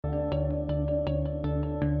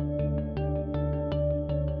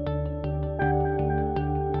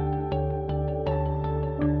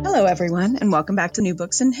Hello, everyone, and welcome back to New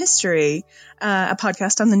Books in History, a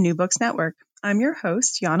podcast on the New Books Network. I'm your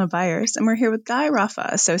host, Jana Byers, and we're here with Guy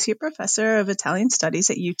Raffa, Associate Professor of Italian Studies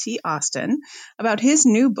at UT Austin, about his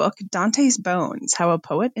new book, Dante's Bones, How a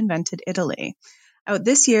Poet Invented Italy. Out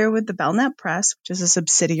this year with the Belknap Press, which is a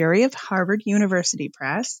subsidiary of Harvard University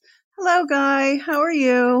Press. Hello, Guy. How are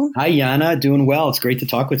you? Hi, Jana. Doing well. It's great to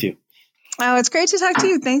talk with you. Oh, it's great to talk to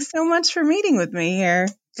you. Thanks so much for meeting with me here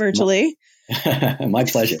virtually. My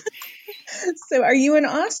pleasure. So are you in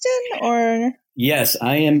Austin or? Yes,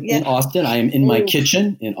 I am in Austin. I am in my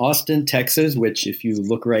kitchen in Austin, Texas, which if you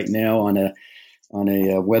look right now on a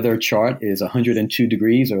weather chart is 102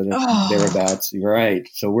 degrees or thereabouts. You're right.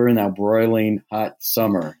 So we're in that broiling hot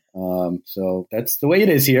summer. So that's the way it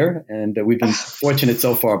is here. And we've been fortunate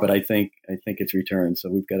so far, but I think it's returned. So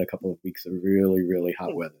we've got a couple of weeks of really, really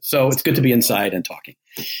hot weather. So it's good to be inside and talking.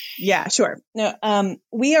 Yeah, sure. No,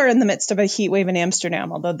 we are in the midst of a heat wave in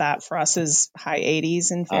Amsterdam, although that for us is high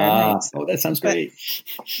 80s in Fahrenheit. Oh, that sounds great.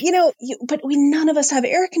 But none of us have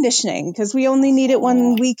air conditioning because we only need it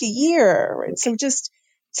 1 week a year. Right? Okay.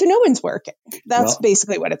 So no one's working. That's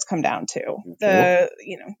basically what it's come down to. The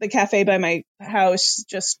cafe by my house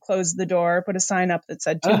just closed the door, put a sign up that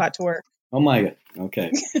said too hot to work. Oh my God. Okay.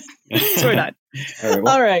 So we're not.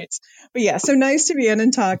 All right. But yeah, so nice to be in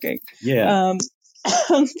and talking. Yeah.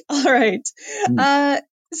 All right.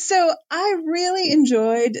 So I really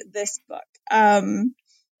enjoyed this book.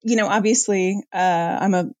 Obviously,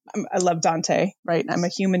 I love Dante, right? I'm a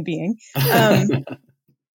human being.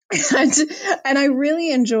 And I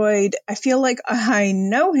really enjoyed, I feel like I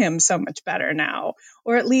know him so much better now,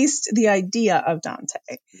 or at least the idea of Dante.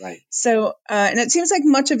 Right. So, and it seems like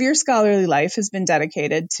much of your scholarly life has been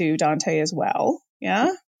dedicated to Dante as well.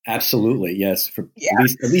 Yeah. Absolutely. Yes. For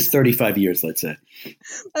at least 35 years, let's say.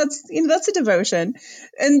 That's a devotion.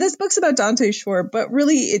 And this book's about Dante, sure, but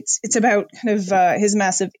really it's about kind of his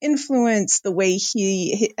massive influence, the way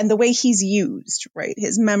he's used, right?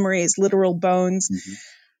 His memory, his literal bones. Mm-hmm.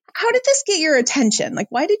 How did this get your attention? Like,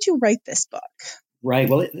 why did you write this book? Right.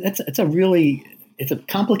 Well, it's a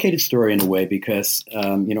complicated story in a way because,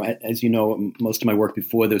 as you know, most of my work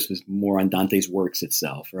before this was more on Dante's works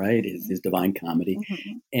itself, right? His Divine Comedy.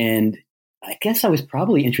 Mm-hmm. And I guess I was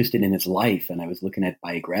probably interested in his life, and I was looking at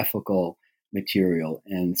biographical material,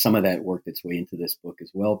 and some of that worked its way into this book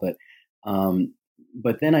as well.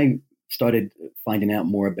 But then I started finding out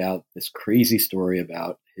more about this crazy story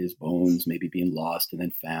about his bones maybe being lost and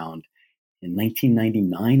then found in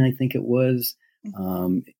 1999, I think it was.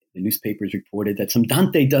 The newspapers reported that some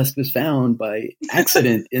Dante dust was found by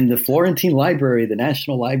accident in the Florentine Library, the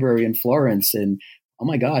National Library in Florence. And oh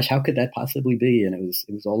my gosh, how could that possibly be? And it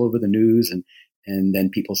was all over the news. And then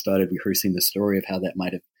people started rehearsing the story of how that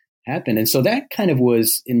might have happened. And so that kind of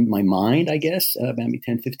was in my mind, I guess, about maybe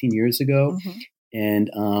 10, 15 years ago. Mm-hmm.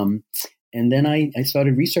 And then I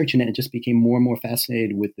started researching it and just became more and more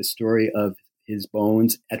fascinated with the story of his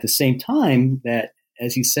bones at the same time that,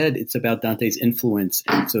 as you said, it's about Dante's influence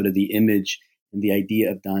and sort of the image and the idea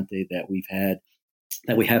of Dante that we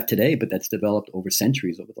have today, but that's developed over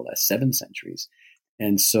the last 7 centuries.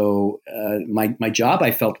 And so my job,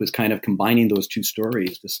 I felt, was kind of combining those two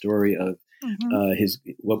stories, the story of his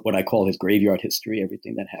what I call his graveyard history,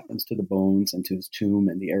 everything that happens to the bones and to his tomb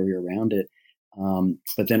and the area around it.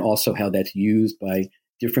 But then also how that's used by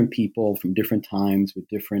different people from different times with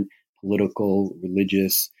different political,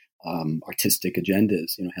 religious, artistic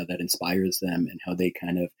agendas, how that inspires them and how they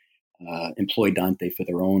kind of employ Dante for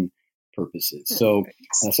their own purposes. So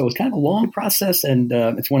it's kind of a long process, and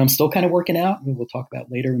it's one I'm still kind of working out. We'll talk about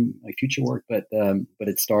later in my future work, but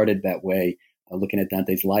it started that way, looking at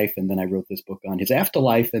Dante's life, and then I wrote this book on his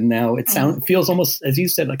afterlife, and now it feels almost, as you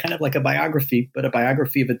said, like kind of like a biography, but a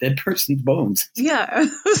biography of a dead person's bones. Yeah, it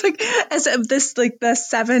was like as of this, like the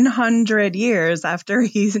 700 years after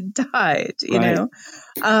he died, you know,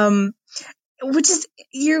 which is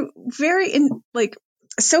you're very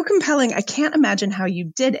so compelling. I can't imagine how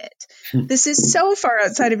you did it. This is so far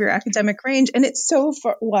outside of your academic range, and it's so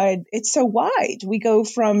wide. It's so wide. We go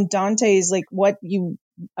from Dante's, like what you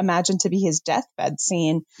imagine to be his deathbed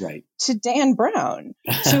scene, to Dan Brown.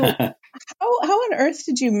 So how on earth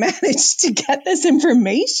did you manage to get this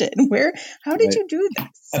information? How did you do this?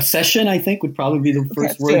 Obsession, I think, would probably be the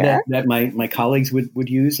first word that my colleagues would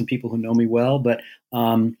use, and people who know me well. But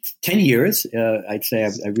 10 years, I'd say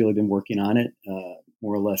I've really been working on it,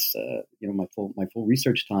 more or less, my full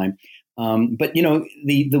research time. But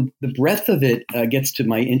the breadth of it gets to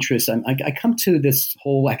my interest. I come to this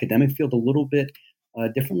whole academic field a little bit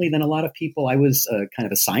differently than a lot of people. I was kind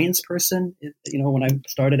of a science person, when I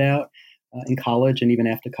started out in college, and even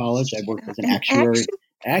after college, I worked as an actuary.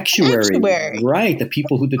 Actuary. Right. The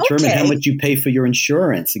people who determine how much you pay for your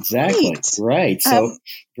insurance. Exactly. Right. So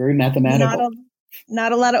very mathematical.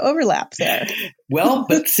 Not a lot of overlap there. Well,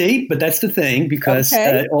 but that's the thing, because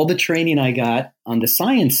all the training I got on the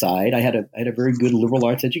science side, I had a very good liberal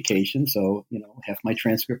arts education. So, half my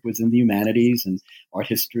transcript was in the humanities and art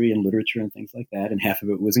history and literature and things like that. And half of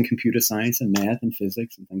it was in computer science and math and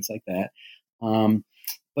physics and things like that.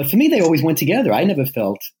 But for me, they always went together. I never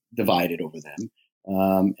felt divided over them.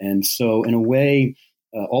 And so in a way,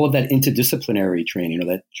 all of that interdisciplinary training, or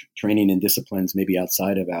that training in disciplines maybe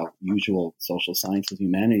outside of our usual social sciences,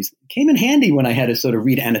 humanities, came in handy when I had to sort of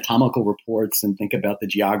read anatomical reports and think about the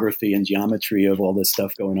geography and geometry of all this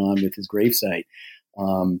stuff going on with his gravesite.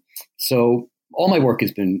 So all my work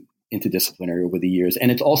has been interdisciplinary over the years,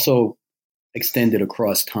 and it's also extended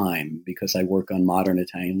across time, because I work on modern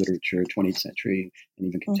Italian literature, 20th century, and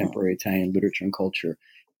even contemporary Italian literature and culture,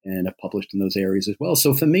 and I've published in those areas as well.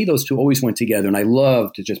 So for me, those two always went together, and I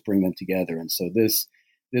love to just bring them together. And so this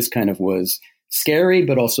kind of was scary,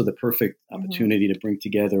 but also the perfect opportunity to bring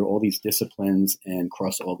together all these disciplines and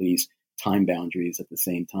cross all these time boundaries at the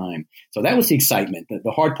same time. So that was the excitement.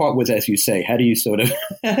 The hard part was, as you say, how do you sort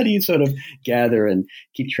of gather and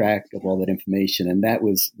keep track of all that information? And that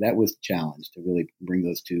was the challenge, to really bring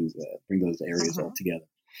those areas all together.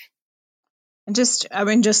 And just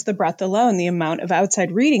the breadth alone, the amount of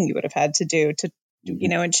outside reading you would have had to do to,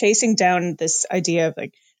 and chasing down this idea of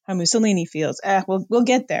like how Mussolini feels. We'll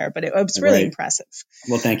get there, but it was really impressive.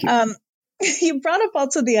 Well, thank you. You brought up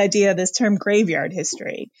also the idea of this term graveyard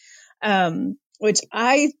history, which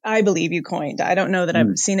I believe you coined. I don't know that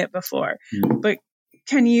I've seen it before, but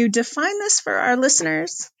can you define this for our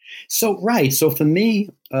listeners? So for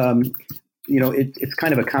me, it's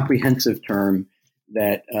kind of a comprehensive term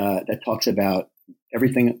that talks about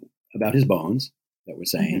everything about his bones that we're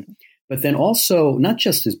saying, but then also not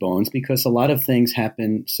just his bones, because a lot of things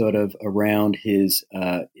happen sort of around his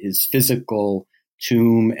physical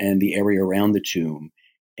tomb and the area around the tomb,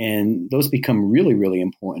 and those become really, really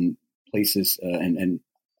important places and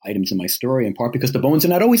items in my story, in part because the bones are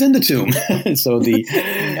not always in the tomb.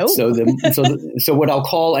 So what I'll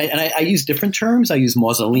call, and I use different terms. I use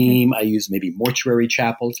mausoleum. I use maybe mortuary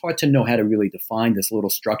chapel. It's hard to know how to really define this little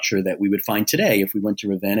structure that we would find today if we went to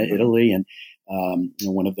Ravenna, Italy, and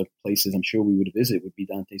one of the places I'm sure we would visit would be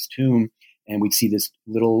Dante's tomb, and we'd see this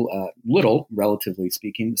little, relatively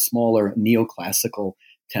speaking, smaller neoclassical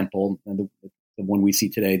temple. And the one we see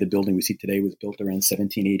today, the building we see today, was built around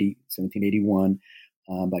 1780, 1781.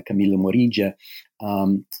 By Camillo Morigia,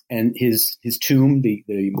 and his tomb, the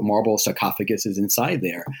marble sarcophagus, is inside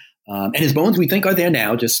there, and his bones we think are there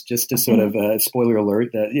now. Just to sort of spoiler alert,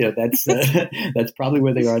 that's probably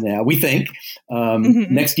where they are now. We think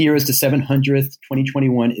next year is the 700th.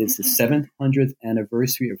 2021 is the 700th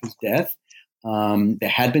anniversary of his death. There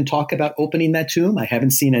had been talk about opening that tomb. I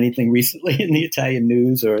haven't seen anything recently in the Italian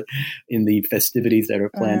news or in the festivities that are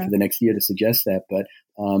planned for the next year to suggest that, but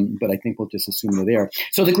I think we'll just assume they're there.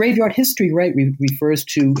 So the graveyard history, refers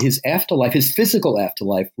to his afterlife, his physical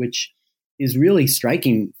afterlife, which is really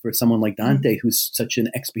striking for someone like Dante, who's such an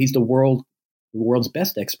expert. He's the world's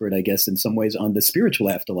best expert, I guess, in some ways, on the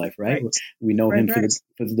spiritual afterlife, right? We know him for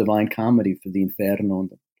the Divine Comedy, for the Inferno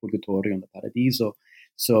and the Purgatorio and the Paradiso.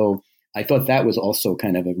 So I thought that was also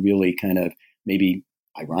kind of a really kind of maybe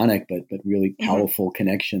ironic, but really powerful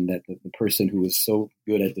connection, that the person who is so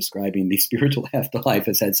good at describing the spiritual afterlife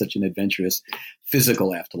has had such an adventurous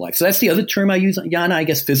physical afterlife. So that's the other term I use, Jana, I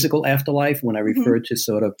guess, physical afterlife, when I refer to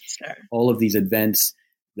sort of all of these events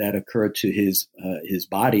that occurred to his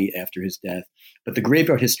body after his death. But the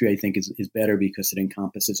graveyard history, I think, is better because it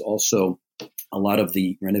encompasses also a lot of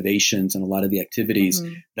the renovations and a lot of the activities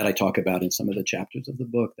that I talk about in some of the chapters of the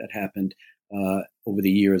book that happened over the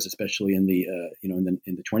years, especially in the in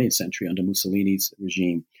the 20th century under Mussolini's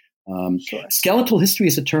regime. Skeletal history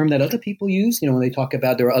is a term that other people use. When they talk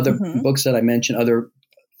about, there are other books that I mentioned, other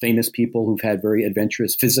famous people who've had very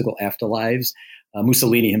adventurous physical afterlives.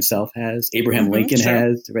 Mussolini himself has. Abraham Lincoln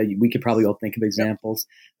has. Right? We could probably all think of examples.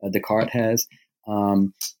 Descartes has.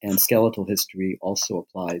 And skeletal history also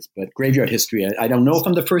applies. But graveyard history, I don't know if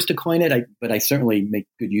I'm the first to coin it, but I certainly make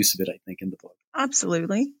good use of it, I think, in the book.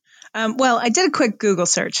 Absolutely. Well, I did a quick Google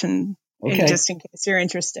search and just in case you're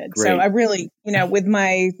interested. Great. So I really, with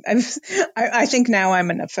my, I think now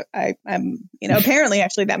I'm apparently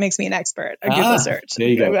actually that makes me an expert at Google search. There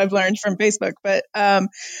you go. I've learned from Facebook, but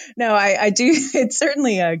no, I do. It's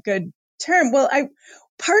certainly a good term. Well,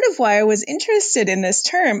 part of why I was interested in this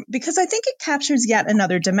term, because I think it captures yet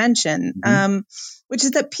another dimension, which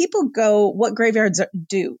is that people go, what graveyards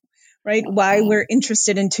do. right? Why we're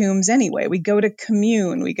interested in tombs anyway. We go to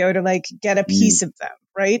commune, we go to like get a piece of them,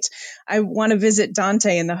 right? I want to visit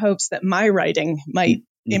Dante in the hopes that my writing might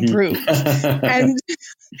improve.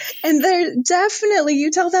 And there definitely,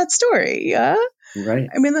 you tell that story. Yeah. Right.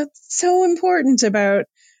 I mean, that's so important about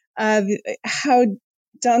how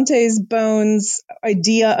Dante's bones,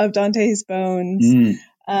 idea of Dante's bones,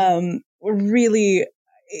 really,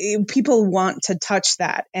 people want to touch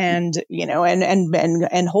that and, you know,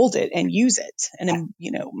 and hold it and use it. And,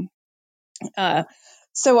 you know,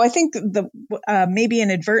 so I think maybe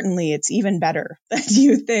inadvertently it's even better than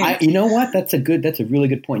you think. You know what? That's a really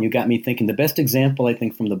good point. You got me thinking. The best example, I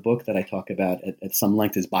think, from the book that I talk about at some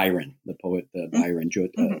length is Byron, the poet Byron,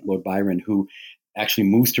 Lord Byron, who actually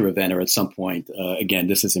moves to Ravenna at some point. Again,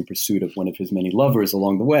 this is in pursuit of one of his many lovers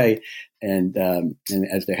along the way. And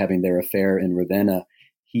as they're having their affair in Ravenna,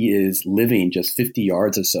 he is living just 50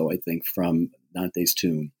 yards or so, I think, from Dante's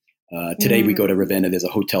tomb. Today we go to Ravenna. There's a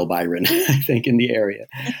Hotel Byron, I think, in the area.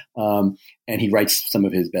 And he writes some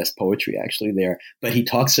of his best poetry actually there. But he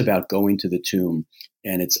talks about going to the tomb,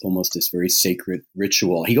 and it's almost this very sacred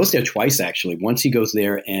ritual. He goes there twice, actually. Once he goes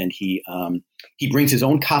there and he brings his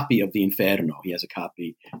own copy of the Inferno. He has a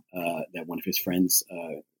copy that one of his friends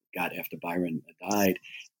got after Byron died.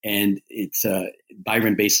 And it's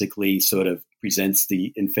Byron basically sort of presents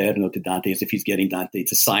the Inferno to Dante as if he's getting Dante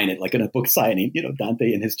to sign it, like in a book signing. You know,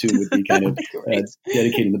 Dante in his tomb would be kind of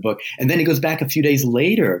dedicating the book. And then he goes back a few days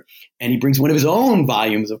later and he brings one of his own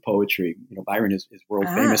volumes of poetry. You know, Byron is world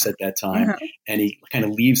famous at that time. And he kind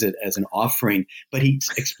of leaves it as an offering. But he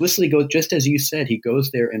explicitly goes, just as you said, he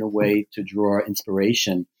goes there in a way to draw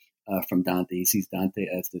inspiration from Dante. He sees Dante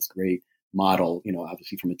as this great model, you know,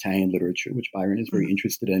 obviously from Italian literature, which Byron is very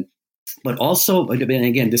interested in. But also, and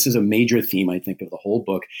again, this is a major theme, I think, of the whole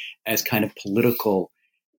book as kind of political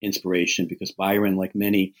inspiration, because Byron, like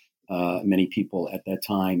many people at that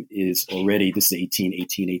time, is already, this is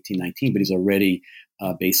 1819, but he's already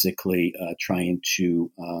basically trying to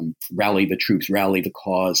rally the troops, rally the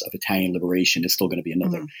cause of Italian liberation. It's still going to be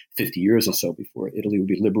another 50 years or so before Italy will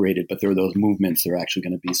be liberated. But there are those movements. There are actually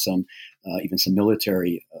going to be some, even some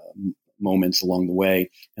military moments along the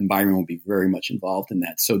way, and Byron will be very much involved in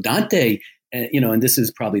that. So Dante, you know, and this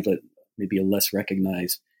is probably maybe a less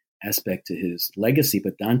recognized aspect to his legacy,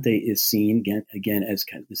 but Dante is seen again as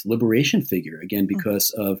kind of this liberation figure, again,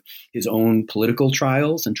 because of his own political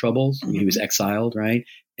trials and troubles. He was exiled, right?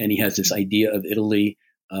 And he has this idea of Italy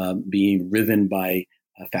being riven by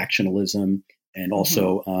factionalism and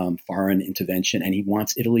also foreign intervention. And he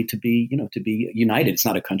wants Italy to be, you know, to be united. It's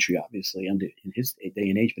not a country, obviously, in his day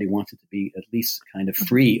and age, but he wants it to be at least kind of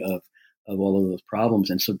free of all of those problems.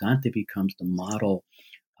 And so Dante becomes the model,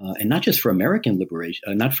 and not just for American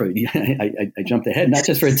liberation, not for, I jumped ahead, not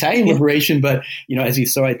just for Italian liberation, but, you know, as you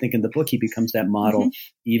saw, I think in the book, he becomes that model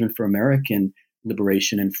even for American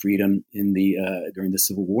liberation and freedom in the during the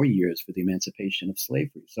Civil War years for the emancipation of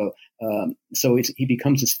slavery. So he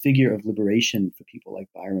becomes this figure of liberation for people like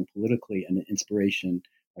Byron politically, and an inspiration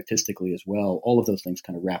artistically as well. All of those things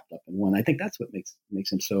kind of wrapped up in one. I think that's what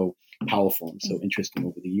makes him so powerful and so interesting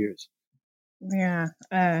over the years. Yeah,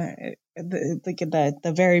 the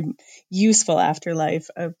very useful afterlife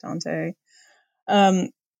of Dante.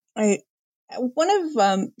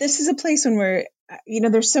 This is a place where, you know,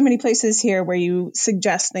 there's so many places here where you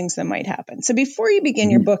suggest things that might happen. So before you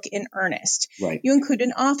begin your book in earnest, you include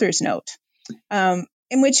an author's note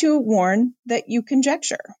in which you warn that you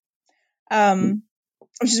conjecture,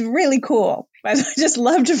 which is really cool. I just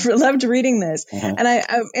loved reading this, and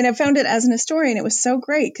I found it as an historian, it was so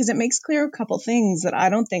great because it makes clear a couple things that I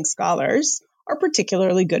don't think scholars are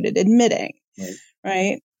particularly good at admitting.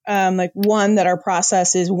 Right? Like one, that our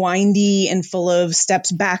process is windy and full of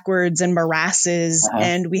steps backwards and morasses,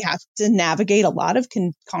 and we have to navigate a lot of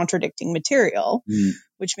contradicting material,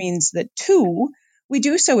 which means that two, we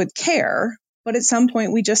do so with care, but at some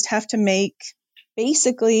point we just have to make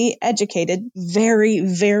basically educated, very,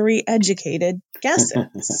 very educated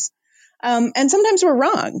guesses. And sometimes we're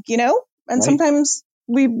wrong, you know, and sometimes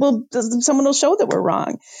someone will show that we're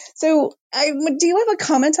wrong. So do you have a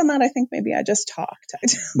comment on that? I think maybe I just talked. I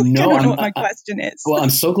don't know what my question is. Well, I'm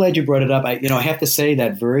so glad you brought it up. I have to say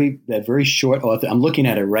that very short author, I'm looking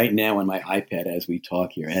at it right now on my iPad as we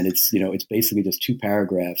talk here. And it's basically just 2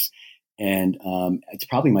 paragraphs. And it's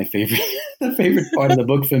probably my favorite part of the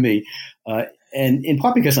book for me. And in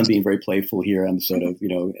part because I'm being very playful here, I'm sort of,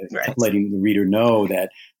 letting the reader know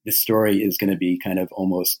that this story is going to be kind of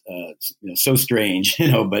almost, so strange,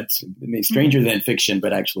 but stranger than fiction,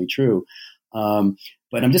 but actually true.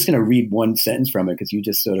 But I'm just going to read one sentence from it because you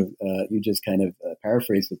just kind of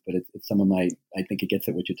paraphrase it, but it's some of my, I think it gets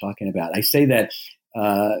at what you're talking about. I say that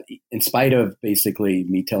in spite of basically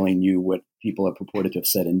me telling you what people are purported to have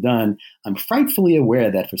said and done, I'm frightfully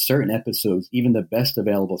aware that for certain episodes, even the best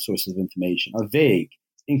available sources of information are vague,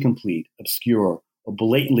 incomplete, obscure, or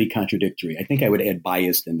blatantly contradictory. I think I would add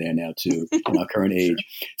biased in there now too, in our current age.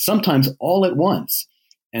 Sometimes all at once.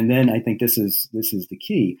 And then I think this is the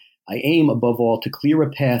key. I aim above all to clear a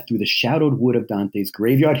path through the shadowed wood of Dante's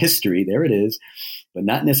graveyard history, there it is, but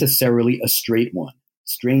not necessarily a straight one.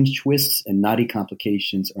 Strange twists and knotty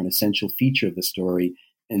complications are an essential feature of the story,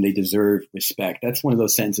 and they deserve respect. That's one of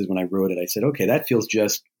those sentences when I wrote it. I said, okay, that feels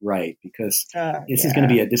just right, because this is going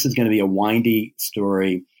to be a windy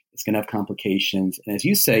story. It's going to have complications. And as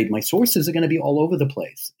you say, my sources are going to be all over the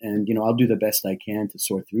place. And, I'll do the best I can to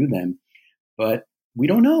sort through them. But we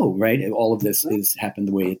don't know, right? All of this has happened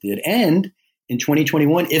the way it did. And in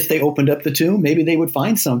 2021, if they opened up the tomb, maybe they would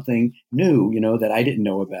find something new, that I didn't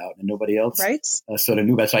know about and nobody else sort of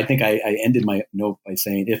knew about. So I think I ended my note by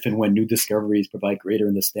saying, if and when new discoveries provide greater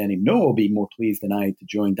understanding, Noah will be more pleased than I to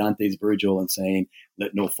join Dante's Virgil in saying,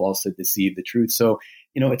 let no falsehood deceive the truth. So,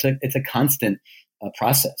 it's a constant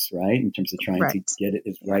process, right? In terms of trying to get it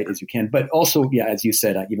as right as you can. But also, as you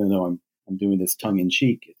said, even though I'm doing this tongue in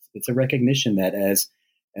cheek, it's a recognition that as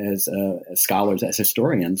scholars, as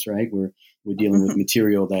historians, right, we're dealing with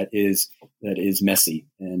material that is messy,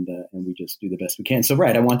 and we just do the best we can. So,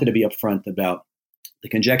 right, I wanted to be upfront about the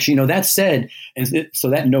conjecture. That said, so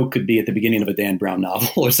that note could be at the beginning of a Dan Brown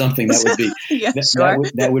novel or something. That would be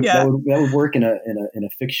that would work in a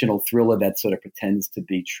fictional thriller that sort of pretends to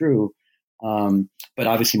be true. But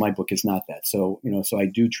obviously, my book is not that. So so I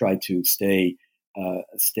do try to stay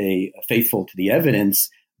faithful to the evidence.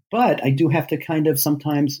 But I do have to kind of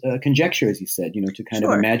sometimes conjecture, as you said, to kind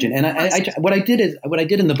of imagine. And what I did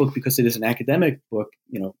in the book, because it is an academic book,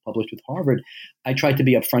 published with Harvard, I tried to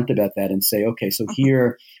be upfront about that and say, okay, so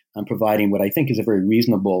here I'm providing what I think is a very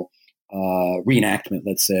reasonable reenactment,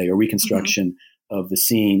 let's say, or reconstruction of the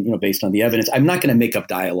scene, based on the evidence. I'm not going to make up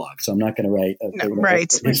dialogue, so I'm not going to write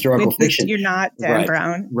a historical fiction. You're not Dan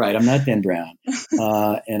Brown, right? I'm not Dan Brown,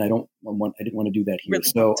 and I didn't want to do that here. Really?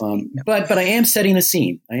 So, but I am setting a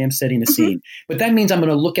scene. But that means I'm going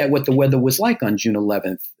to look at what the weather was like on June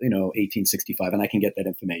 11th, 1865, and I can get that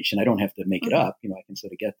information. I don't have to make it up. I can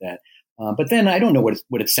sort of get that. But then I don't know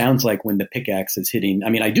what it sounds like when the pickaxe is hitting. I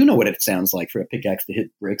mean, I do know what it sounds like for a pickaxe to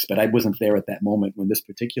hit bricks, but I wasn't there at that moment when this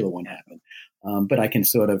particular one happened. But I can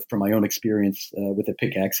sort of, from my own experience with a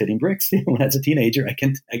pickaxe hitting bricks, when I was a teenager, I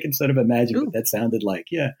can sort of imagine what that sounded like.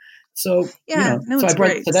 Yeah. So so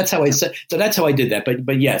that's how I said. So that's how I did that.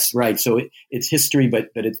 But yes, right. So it's history, but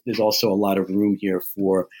there's also a lot of room here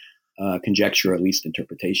for conjecture, or at least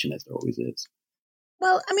interpretation, as there always is.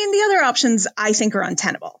 Well, I mean, the other options I think are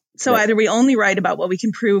untenable. So either we only write about what we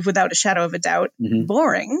can prove without a shadow of a doubt,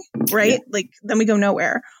 boring, right? Yeah. Like then we go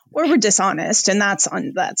nowhere, or we're dishonest, and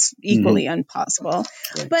that's equally impossible.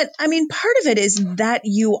 Right. But I mean, part of it is that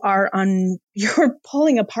you're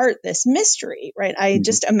pulling apart this mystery, right? I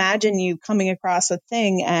just imagine you coming across a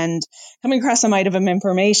thing and coming across some item of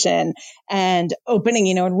information and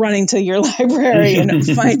opening, and running to your library and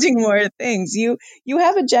finding more things. You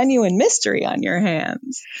have a genuine mystery on your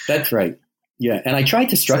hands. That's right. Yeah, and I tried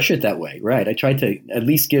to structure it that way, right? I tried to at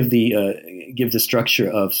least give the structure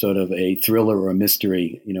of sort of a thriller or a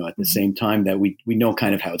mystery, at the same time that we know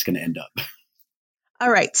kind of how it's going to end up.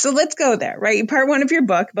 All right, so let's go there, right? Part one of your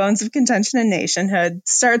book, Bones of Contention and Nationhood,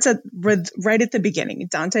 starts right at the beginning.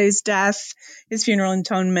 Dante's death, his funeral,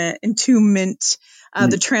 entombment,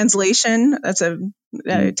 the translation, that's a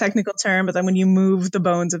technical term, but then when you move the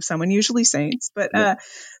bones of someone, usually saints, but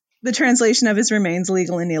the translation of his remains,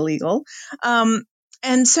 legal and illegal.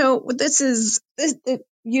 And so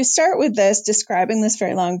you start with this, describing this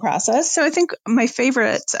very long process. So I think my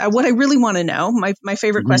favorite, what I really want to know, my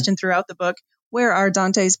favorite question throughout the book, where are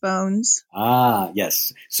Dante's bones? Ah,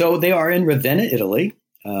 yes. So they are in Ravenna, Italy.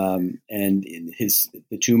 And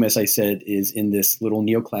the tomb, as I said, is in this little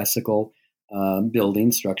neoclassical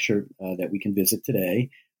building structure that we can visit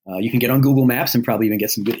today. You can get on Google Maps and probably even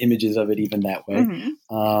get some good images of it even that way.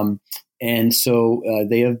 And so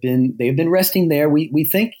they have been resting there. We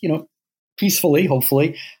think, peacefully,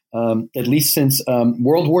 hopefully, at least since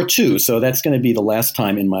World War II. So that's going to be the last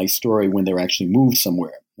time in my story when they're actually moved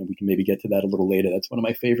somewhere. And we can maybe get to that a little later. That's one of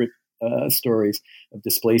my favorite stories of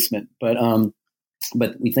displacement. But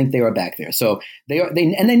but we think they are back there. So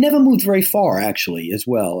they never moved very far, actually, as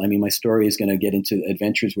well. I mean, my story is going to get into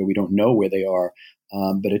adventures where we don't know where they are,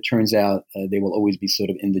 but it turns out they will always be sort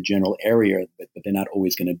of in the general area, but they're not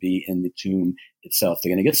always going to be in the tomb itself.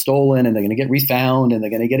 They're going to get stolen, and they're going to get refound, and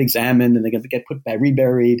they're going to get examined, and they're going to get put back,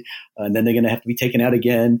 reburied, and then they're going to have to be taken out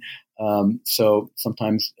again. So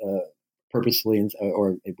sometimes purposely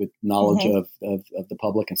or with knowledge of the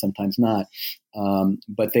public, and sometimes not.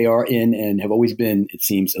 But they are in and have always been, it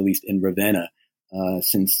seems, at least in Ravenna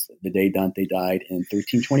since the day Dante died in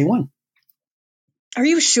 1321. Are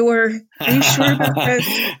you sure? Are you sure about this?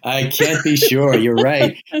 I can't be sure. You're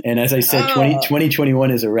right. And as I said,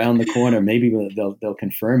 2021 is around the corner. Maybe they'll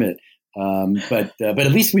confirm it. But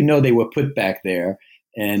at least we know they were put back there.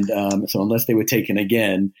 And so unless they were taken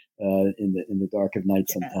again in the dark of night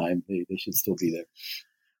sometime, they should still be there.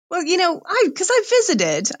 Well, because I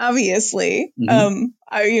visited, obviously,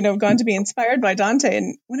 I gone to be inspired by Dante.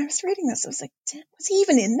 And when I was reading this, I was like, was he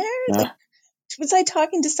even in there? Like, was I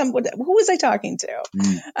talking to someone? Who was I talking to?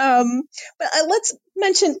 But let's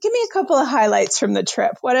give me a couple of highlights from the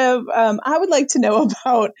trip. I would like to know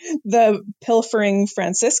about the pilfering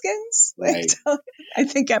Franciscans. Right. I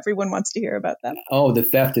think everyone wants to hear about that. Oh, the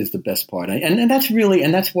theft is the best part. And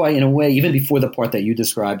that's why, in a way, even before the part that you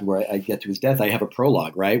described where I get to his death, I have a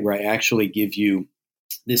prologue, right, where I actually give you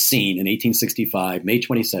this scene in 1865, May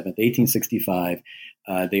 27th, 1865.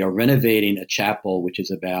 They are renovating a chapel, which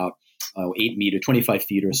is about 8 meters, 25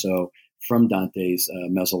 feet or so from Dante's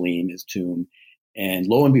mausoleum, his tomb. And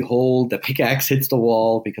lo and behold, the pickaxe hits the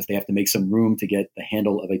wall because they have to make some room to get the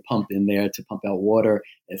handle of a pump in there to pump out water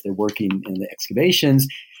as they're working in the excavations.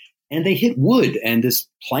 And they hit wood, and this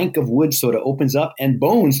plank of wood sort of opens up, and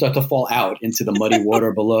bones start to fall out into the muddy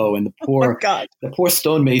water below. And the poor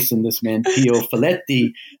stonemason, this man Pio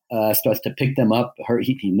Folletti, starts to pick them up.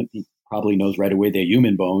 He probably knows right away they're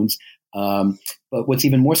human bones. But what's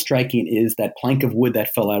even more striking is that plank of wood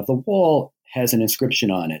that fell out of the wall has an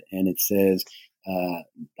inscription on it, and it says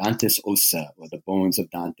Dante's ossa, or the bones of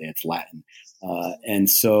Dante. It's Latin, and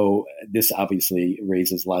so this obviously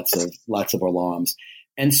raises lots of alarms.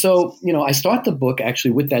 And so, I start the book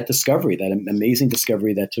actually with that discovery, that amazing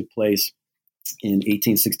discovery that took place in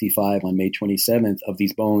 1865 on May 27th of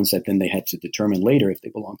these bones that then they had to determine later if they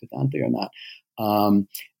belonged to Dante or not.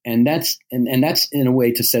 And that's in a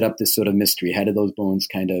way to set up this sort of mystery. How did those bones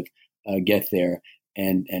kind of get there?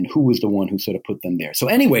 And who was the one who sort of put them there? So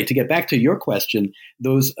anyway, to get back to your question,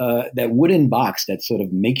 those that wooden box, that sort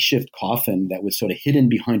of makeshift coffin that was sort of hidden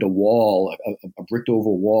behind a wall, a bricked over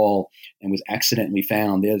wall, and was accidentally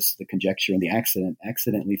found. There's the conjecture and the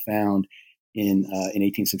accidentally found in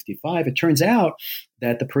 1865. It turns out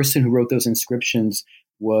that the person who wrote those inscriptions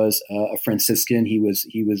was a Franciscan. He was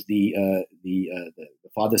the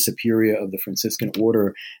Father Superior of the Franciscan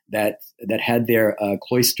order that had their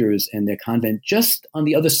cloisters and their convent just on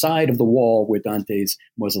the other side of the wall where Dante's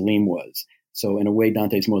mausoleum was. So in a way,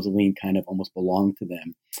 Dante's mausoleum kind of almost belonged to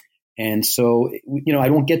them. And so, I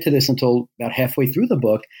won't get to this until about halfway through the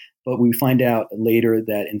book, but we find out later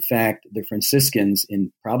that, in fact, the Franciscans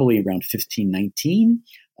in probably around 1519,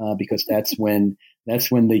 because that's when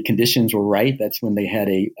the conditions were right. That's when they had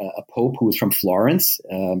a pope who was from Florence.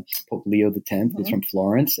 Pope Leo X was from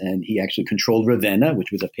Florence, and he actually controlled Ravenna,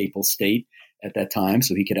 which was a papal state at that time.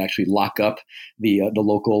 So he could actually lock up the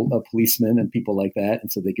local policemen and people like that,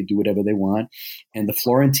 and so they could do whatever they want. And the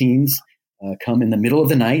Florentines come in the middle of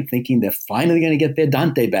the night thinking they're finally going to get their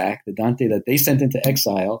Dante back, the Dante that they sent into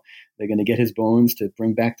exile. They're going to get his bones to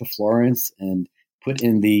bring back to Florence and put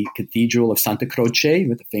in the Cathedral of Santa Croce,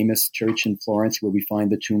 with the famous church in Florence where we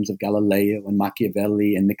find the tombs of Galileo and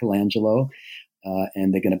Machiavelli and Michelangelo.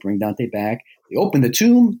 And they're going to bring Dante back. They open the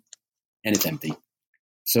tomb, and it's empty.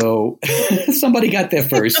 So somebody got there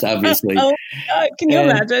first, obviously. Oh, God, can you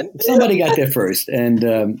imagine? Somebody got there first. And,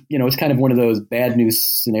 it's kind of one of those bad news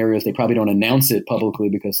scenarios. They probably don't announce it publicly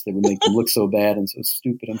because they would make them look so bad and so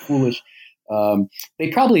stupid and foolish.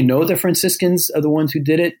 They probably know the Franciscans are the ones who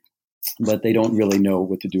did it, but they don't really know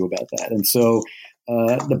what to do about that. And so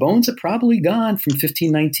the bones are probably gone from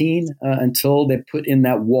 1519 until they're put in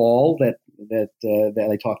that wall that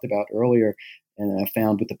I talked about earlier and I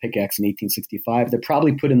found with the pickaxe in 1865. They're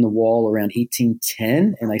probably put in the wall around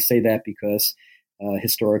 1810. And I say that because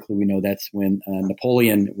historically we know that's when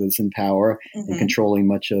Napoleon was in power and controlling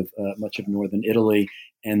much of northern Italy,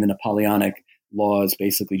 and the Napoleonic laws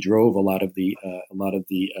basically drove a lot of the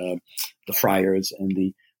friars and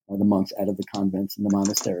the monks out of the convents and the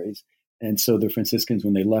monasteries. And so the Franciscans,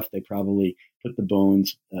 when they left, they probably put the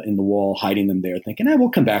bones in the wall, hiding them there, thinking,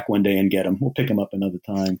 we'll come back one day and get them. We'll pick them up another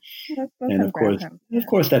time. And of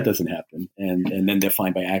course, that doesn't happen. And then they're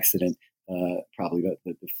found by accident, probably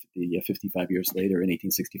the 55 years later in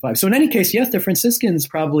 1865. So in any case, yes, the Franciscans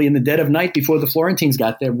probably in the dead of night before the Florentines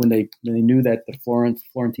got there, when they knew that the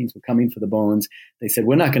Florentines were coming for the bones, they said,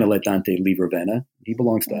 we're not going to let Dante leave Ravenna. He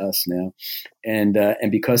belongs to us now. And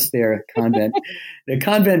because their convent,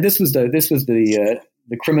 this was the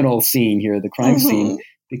criminal scene here, the crime scene,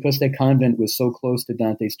 because their convent was so close to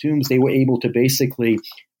Dante's tombs, they were able to basically,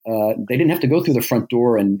 they didn't have to go through the front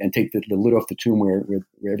door and take the lid off the tomb where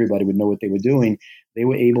everybody would know what they were doing. They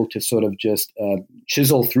were able to sort of just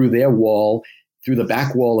chisel through their wall, through the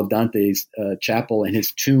back wall of Dante's chapel, and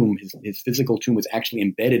his tomb, his physical tomb was actually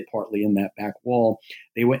embedded partly in that back wall.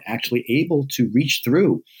 They were actually able to reach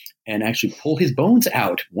through and actually pull his bones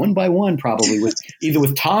out one by one, probably with either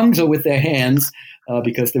with tongs or with their hands,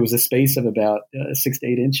 because there was a space of about 6 to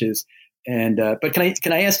 8 inches. And but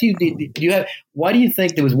can I ask you, why do you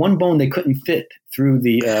think there was one bone they couldn't fit through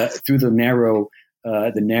the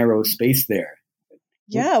narrow space there?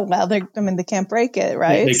 Yeah, well, they can't break it,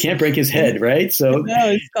 right? They can't break his head, right? So no,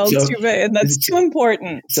 it's called too big, and that's too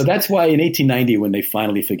important. So that's why in 1890, when they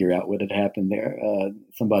finally figure out what had happened there,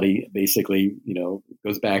 somebody basically,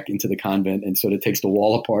 goes back into the convent and sort of takes the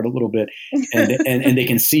wall apart a little bit, and they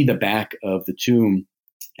can see the back of the tomb.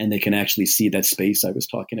 And they can actually see that space I was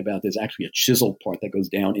talking about. There's actually a chisel part that goes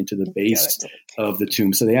down into the base of the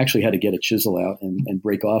tomb. So they actually had to get a chisel out and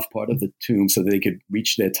break off part of the tomb so that they could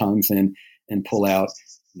reach their tongues in and pull out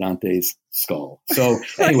Dante's skull. So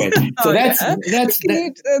anyway, that's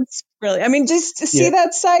brilliant. I mean, just to see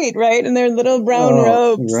that sight, right? And their little brown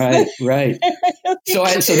robes. Right.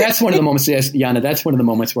 So that's one of the moments, yes, Jana, that's one of the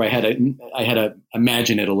moments where I had to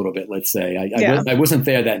imagine it a little bit, let's say. I wasn't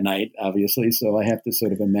there that night, obviously, so I have to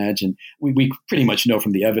sort of imagine. We pretty much know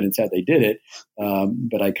from the evidence how they did it,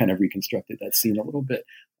 but I kind of reconstructed that scene a little bit,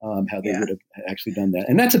 how they would have actually done that.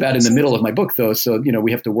 And that's about in the middle of my book, though, so,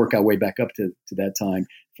 we have to work our way back up to that time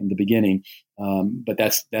from the beginning. But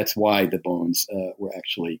that's why the bones were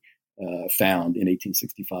actually found in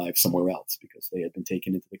 1865 somewhere else, because they had been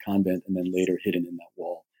taken into the convent and then later hidden in that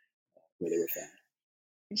wall where they were found.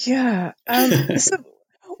 Yeah. So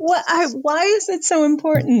why is it so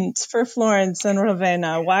important for Florence and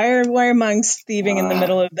Ravenna? Why are monks thieving in the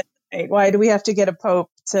middle of the night? Why do we have to get a pope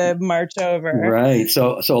to march over? Right.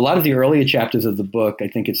 So a lot of the earlier chapters of the book, I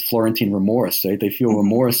think it's Florentine remorse. Right? They feel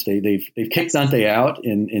remorse. They've kicked Dante out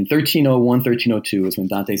in 1301, 1302 is when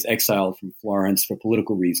Dante's exiled from Florence for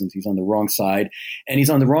political reasons. He's on the wrong side, and he's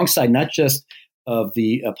on the wrong side not just of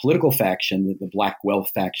the political faction, the Black Wealth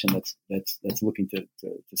faction that's looking to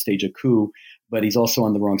stage a coup, but he's also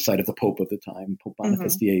on the wrong side of the Pope of the time, Pope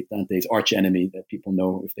Boniface VIII, Dante's arch enemy that people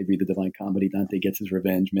know if they read the Divine Comedy. Dante gets his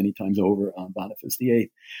revenge many times over on Boniface VIII,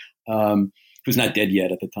 who's not dead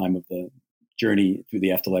yet at the time of the journey through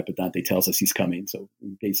the afterlife, but Dante tells us he's coming, so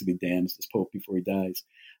he basically damns this Pope before he dies.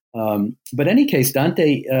 But in any case,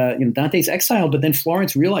 Dante's exiled, but then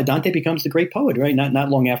Florence realized Dante becomes the great poet, right? Not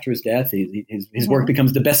long after his death, his work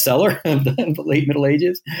becomes the bestseller of the late Middle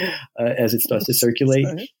Ages, as it starts to circulate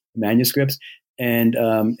manuscripts, and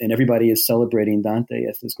everybody is celebrating Dante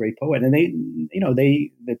as this great poet. And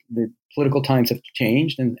the political times have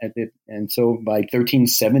changed, and so by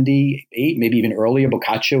 1378, maybe even earlier,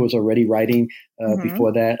 Boccaccio was already writing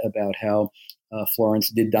before that about how Florence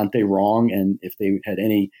did Dante wrong, and if they had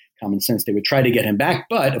any common sense, they would try to get him back.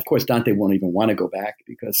 But of course, Dante won't even want to go back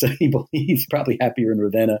because he's probably happier in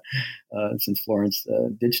Ravenna since Florence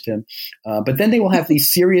ditched him. But then they will have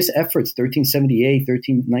these serious efforts, 1378,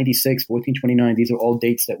 1396, 1429. These are all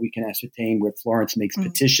dates that we can ascertain where Florence makes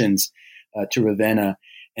petitions to Ravenna.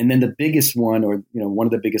 And then the biggest one, or one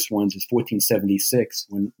of the biggest ones, is 1476,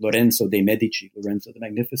 when Lorenzo de' Medici, Lorenzo the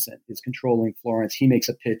Magnificent, is controlling Florence. He makes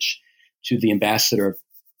a pitch to the ambassador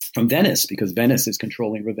from Venice, because Venice is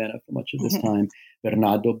controlling Ravenna for much of this time,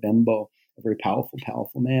 Bernardo Bembo, a very powerful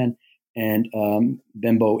man. And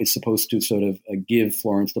Bembo is supposed to sort of give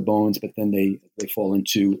Florence the bones, but then they fall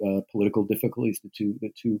into political difficulties,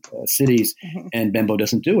 the two cities, and Bembo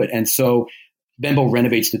doesn't do it. And so Bembo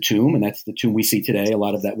renovates the tomb, and that's the tomb we see today. A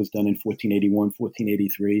lot of that was done in 1481,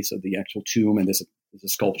 1483. So the actual tomb, and there's a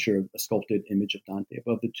sculpture, a sculpted image of Dante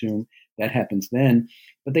above the tomb. That happens then,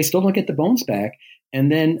 but they still don't get the bones back. And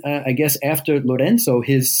then I guess after Lorenzo,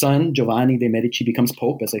 his son, Giovanni de' Medici, becomes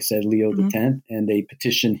Pope, as I said, Leo X, and they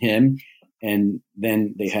petition him. And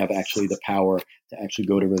then they have actually the power to actually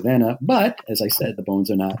go to Ravenna. But as I said, the bones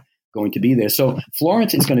are not going to be there. So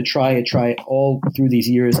Florence is going to try it all through these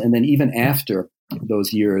years. And then even after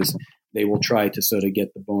those years, they will try to sort of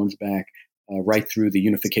get the bones back. Right through the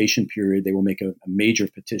unification period, they will make a major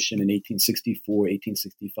petition in 1864,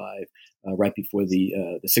 1865, right before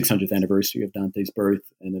the 600th anniversary of Dante's birth,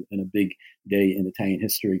 and a big day in Italian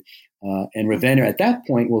history. And Ravenna at that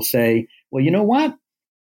point will say, well, you know what?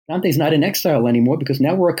 Dante's not in exile anymore because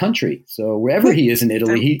now we're a country. So wherever he is in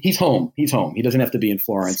Italy, he's home. He's home. He doesn't have to be in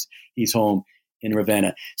Florence. He's home in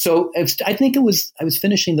Ravenna. So I think I was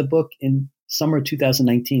finishing the book in summer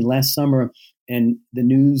 2019, last summer, and the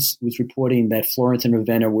news was reporting that Florence and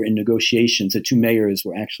Ravenna were in negotiations. The two mayors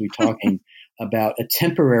were actually talking about a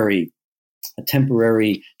temporary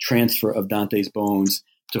transfer of Dante's bones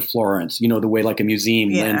to Florence. The way like a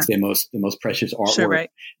museum lends the most precious artwork. Sure, right.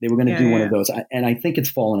 They were going to do one of those, and I think it's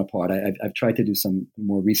fallen apart. I've tried to do some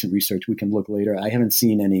more recent research. We can look later. I haven't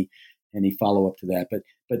seen any follow up to that,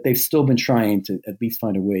 but they've still been trying to at least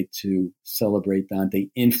find a way to celebrate Dante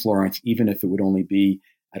in Florence, even if it would only be,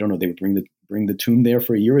 I don't know, they would bring the tomb there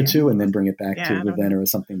for a year or two and then bring it back to Ravenna or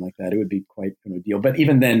something like that. It would be quite a deal. But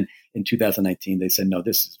even then, in 2019, they said, no,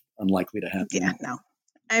 this is unlikely to happen. Yeah, no.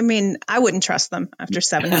 I mean, I wouldn't trust them after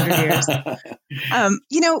 700 years.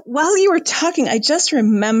 While you were talking, I just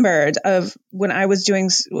remembered of when I was doing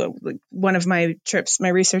one of my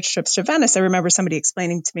research trips to Venice. I remember somebody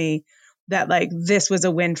explaining to me that this was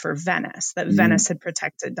a win for Venice, that Venice had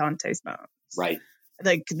protected Dante's bones. Right.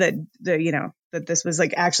 That this was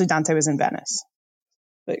actually Dante was in Venice,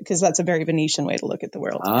 because that's a very Venetian way to look at the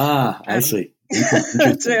world. I see.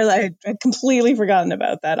 So I'd completely forgotten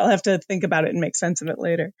about that. I'll have to think about it and make sense of it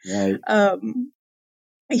later. Right.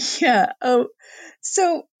 Yeah. Oh,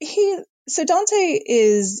 so Dante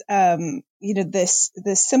is,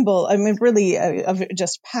 this symbol, I mean, really of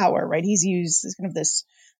just power, right? He's used as kind of this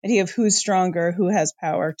idea of who's stronger, who has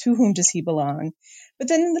power, to whom does he belong? But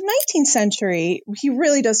then in the 19th century, he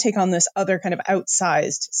really does take on this other kind of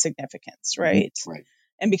outsized significance, right? Mm-hmm. Right.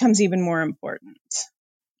 And becomes even more important.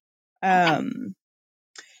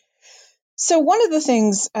 So one of the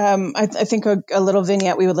things I think a little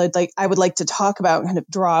vignette I would like to talk about, kind of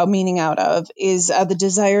draw meaning out of, is the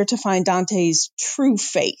desire to find Dante's true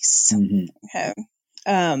face. Mm-hmm. Okay,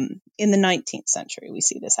 in the 19th century, we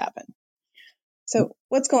see this happen. So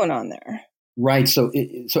what's going on there? Right. So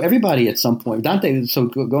everybody at some point, Dante. So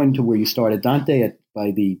going to where you started, Dante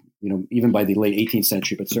even by the late 18th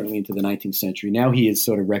century, but certainly into the 19th century, now he is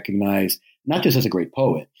sort of recognized not just as a great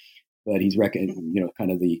poet, but he's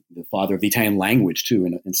kind of the father of the Italian language too,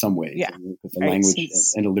 in some ways. Yeah. Because the language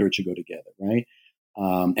and the literature go together, right?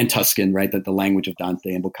 And Tuscan, right? That the language of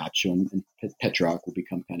Dante and Boccaccio and Petrarch will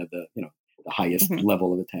become kind of the highest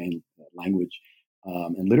level of Italian language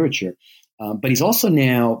and literature. But he's also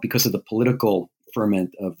now, because of the political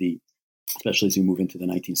ferment of especially as we move into the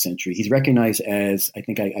 19th century, he's recognized as, I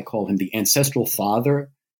think I call him the ancestral father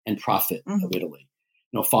and prophet of Italy.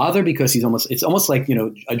 Father, because it's almost like,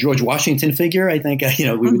 a George Washington figure, I think,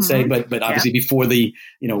 we would say, but obviously before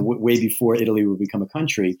way before Italy would become a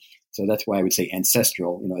country. So that's why I would say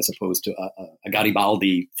ancestral, as opposed to a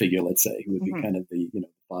Garibaldi figure, let's say, who would be kind of the,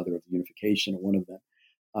 father of the unification, or one of them.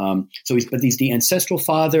 So he's the ancestral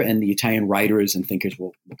father, and the Italian writers and thinkers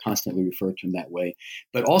will constantly refer to him that way,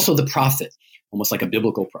 but also the prophet, almost like a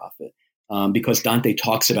biblical prophet, because Dante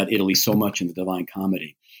talks about Italy so much in the Divine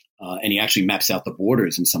Comedy. And he actually maps out the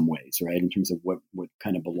borders in some ways, right, in terms of what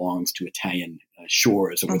kind of belongs to Italian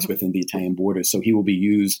shores, or what's within the Italian borders. So he will be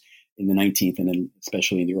used in the 19th and then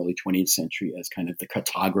especially in the early 20th century as kind of the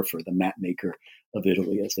cartographer, the map maker of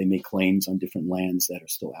Italy, as they make claims on different lands that are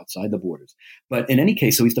still outside the borders. But in any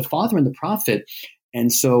case, so he's the father and the prophet.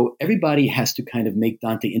 And so everybody has to kind of make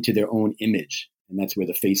Dante into their own image. And that's where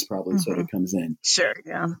the face probably sort of comes in. Sure,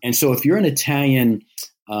 yeah. And so if you're an Italian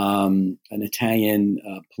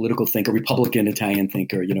political thinker, Republican Italian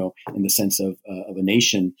thinker, in the sense of a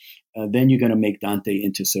nation, then you're going to make Dante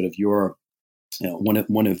into sort of your,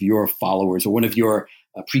 one of your followers, or one of your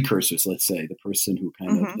precursors, let's say, the person who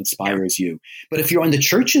kind of inspires you. But if you're on the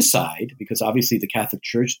church's side, because obviously the Catholic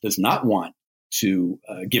Church does not want to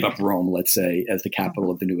give up Rome, let's say, as the capital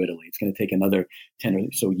of the new Italy. It's going to take another 10 or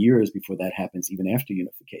so years before that happens, even after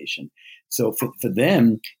unification. So for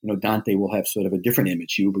them, Dante will have sort of a different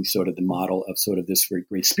image. He will be sort of the model of sort of this very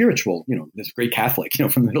great spiritual, this great Catholic,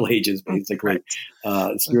 from the Middle Ages, basically,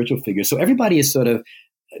 spiritual figure. So everybody is sort of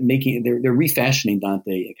they're refashioning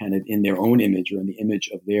Dante kind of in their own image, or in the image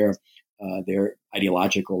of their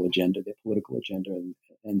ideological agenda, their political agenda.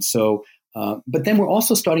 And so, but then we're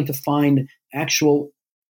also starting to find actual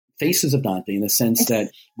faces of Dante, in the sense that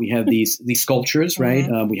we have these sculptures, right?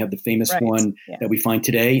 We have the famous one that we find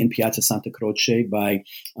today in Piazza Santa Croce by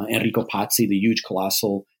Enrico Pazzi, the huge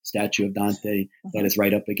colossal statue of Dante that is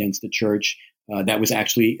right up against the church. That was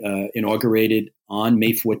actually inaugurated on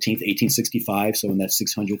May 14th, 1865. So in that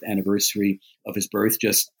 600th anniversary of his birth,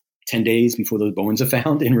 just 10 days before those bones are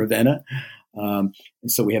found in Ravenna. And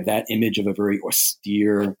so we have that image of a very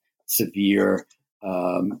austere, severe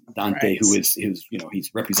Dante, who is,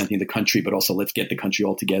 he's representing the country, but also let's get the country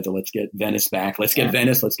all together. Let's get Venice back. Let's get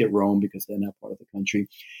Venice. Let's get Rome, because they're not part of the country.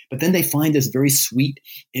 But then they find this very sweet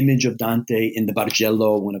image of Dante in the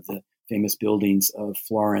Bargello, one of the famous buildings of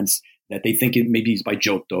Florence, that they think maybe it's by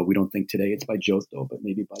Giotto. We don't think today it's by Giotto, but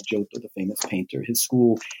maybe by Giotto, the famous painter, his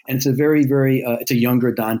school. And it's a very, very, it's a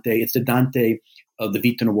younger Dante. It's the Dante of the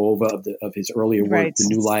Vita Nuova, of his earlier work, The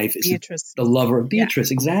New Life. It's Beatrice. The lover of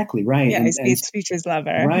Beatrice, exactly, right. Yeah, he's Beatrice's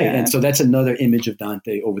lover. Right, yeah. And so that's another image of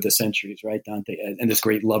Dante over the centuries, right? Dante and this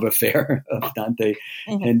great love affair of Dante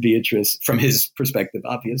and Beatrice from his perspective,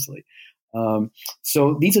 obviously.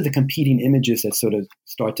 So these are the competing images that sort of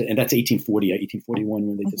start to, and that's 1841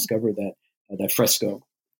 when they discover that fresco,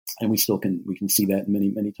 and we can see that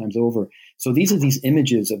many, many times over. So these are these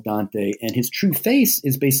images of Dante, and his true face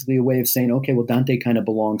is basically a way of saying, okay, well, Dante kind of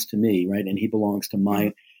belongs to me, right? And he belongs to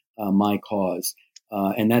my cause.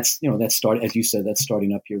 And that's as you said, that's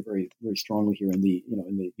starting up here very, very strongly here in the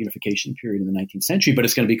unification period in the 19th century, but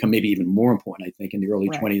it's going to become maybe even more important, I think, in the early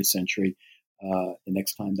 20th century. The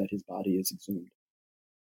next time that his body is exhumed.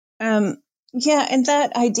 Yeah, and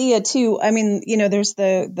that idea too. I mean, there's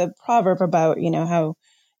the proverb about how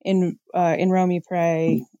in Rome you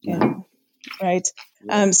pray, right?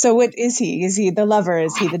 Yeah. So what is he? Is he the lover?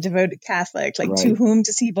 Is he the devoted Catholic? Like, to whom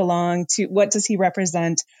does he belong? To what does he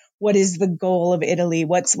represent? What is the goal of Italy?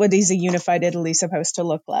 What is a unified Italy supposed to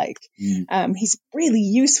look like? He's really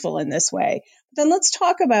useful in this way. Then let's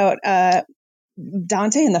talk about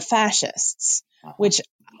Dante and the fascists, which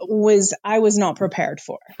I was not prepared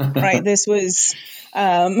for, right? This was,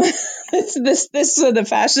 the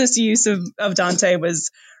fascist use of Dante was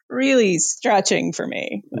really stretching for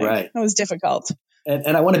me. Right. It was difficult.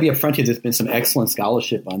 And I want to be upfront here. There's been some excellent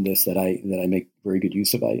scholarship on this that I make very good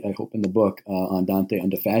use of, I hope, in the book on Dante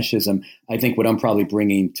under fascism. I think what I'm probably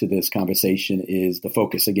bringing to this conversation is the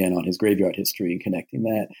focus again on his graveyard history and connecting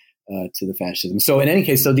that to the fascism. So in any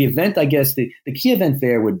case, so the event, I guess, the key event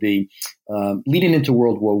there would be leading into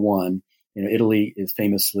World War I. Italy is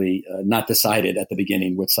famously not decided at the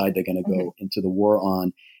beginning what side they're going to go into the war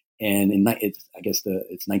on. And it's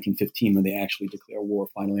 1915 when they actually declare war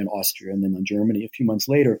finally on Austria and then on Germany a few months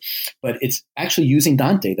later. But it's actually using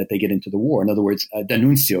Dante that they get into the war. In other words,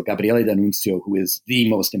 Gabriele D'Annunzio, who is the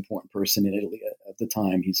most important person in Italy at the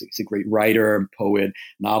time. He's a great writer, poet,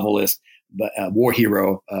 novelist, but war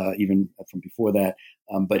hero, even from before that.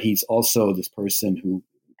 But he's also this person who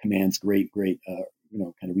commands great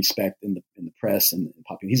kind of respect in the press and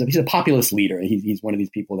he's a populist leader. He's one of these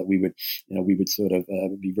people that we would sort of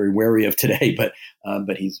be very wary of today, but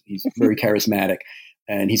he's very charismatic,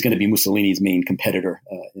 and he's going to be Mussolini's main competitor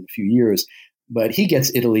in a few years. But he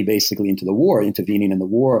gets Italy basically into the war, intervening in the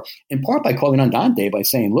war, in part by calling on Dante, by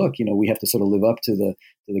saying, look, we have to sort of live up to the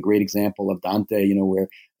great example of Dante, where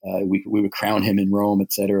we would crown him in Rome,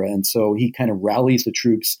 et cetera. And so he kind of rallies the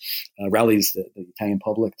troops, rallies the Italian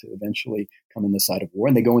public to eventually come on the side of war.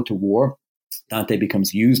 And they go into war. Dante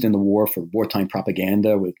becomes used in the war for wartime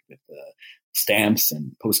propaganda with stamps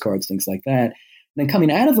and postcards, things like that. And then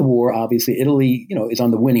coming out of the war, obviously, Italy, is on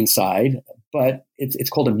the winning side, but it's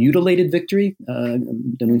called a mutilated victory.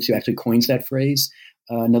 D'Annunzio actually coins that phrase.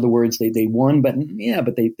 In other words, they won, but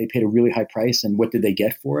they paid a really high price. And what did they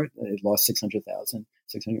get for it? They lost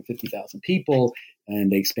 650,000 people,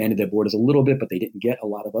 and they expanded their borders a little bit, but they didn't get a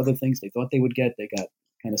lot of other things they thought they would get. They got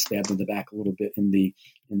kind of stabbed in the back a little bit in the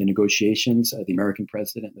negotiations. The American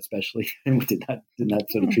president, especially, did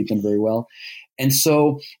not sort of treat them very well. And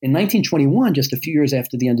so, in 1921, just a few years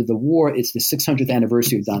after the end of the war, it's the 600th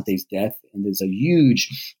anniversary of Dante's death, and there's a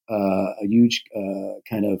huge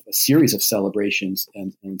kind of a series of celebrations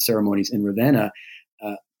and ceremonies in Ravenna.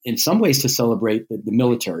 In some ways to celebrate the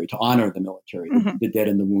military, to honor the military, the dead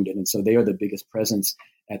and the wounded. And so they are the biggest presence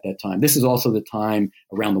at that time. This is also the time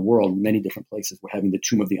around the world, many different places, we're having the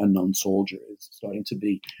Tomb of the Unknown Soldier is starting to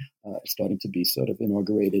be sort of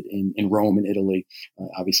inaugurated in Rome, in Italy,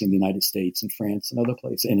 obviously in the United States, in France, and other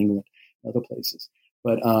places, in England, and other places.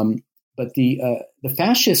 But the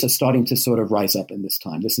fascists are starting to sort of rise up in this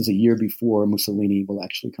time. This is a year before Mussolini will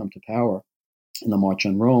actually come to power in the March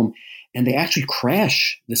on Rome. And they actually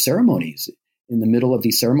crash the ceremonies in the middle of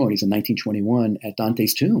these ceremonies in 1921 at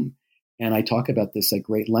Dante's tomb. And I talk about this at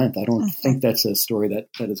great length. I don't think that's a story that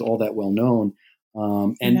is all that well known.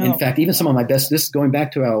 In fact, even some of my best, this going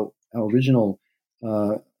back to our original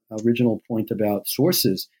point about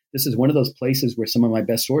sources, this is one of those places where some of my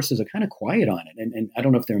best sources are kind of quiet on it. And I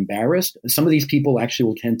don't know if they're embarrassed. Some of these people actually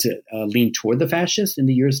will tend to lean toward the fascists in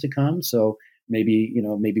the years to come. So maybe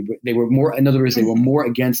they were more, in other words, they were more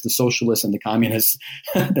against the socialists and the communists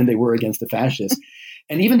than they were against the fascists.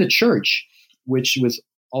 And even the church, which was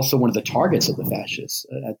also one of the targets of the fascists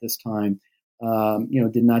at this time,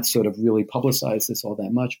 did not sort of really publicize this all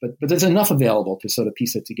that much, but there's enough available to sort of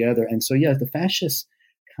piece it together. And so, the fascists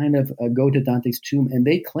kind of go to Dante's tomb, and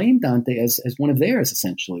they claim Dante as one of theirs,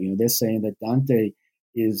 essentially. They're saying that Dante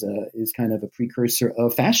is kind of a precursor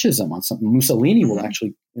of fascism on something. Mussolini will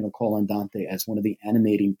actually, call on Dante as one of the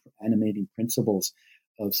animating principles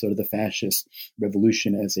of sort of the fascist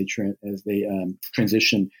revolution as they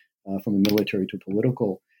transition from a military to a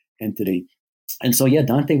political entity. And so,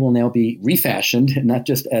 Dante will now be refashioned, not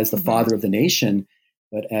just as the father of the nation,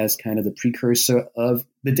 but as kind of the precursor of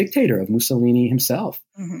the dictator, of Mussolini himself,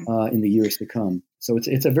 in the years to come. So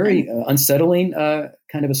it's a very unsettling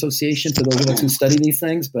kind of association to those of us who study these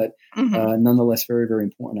things, but nonetheless very, very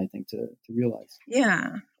important, I think, to realize.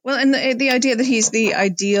 Yeah. Well, and the idea that he's the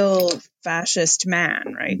ideal fascist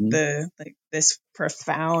man, right? This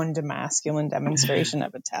profound masculine demonstration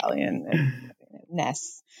of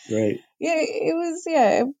Italian-ness. Right. Yeah,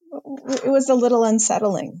 it was a little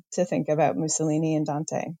unsettling to think about Mussolini and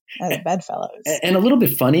Dante as bedfellows. And a little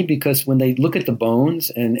bit funny, because when they look at the bones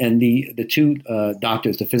and the two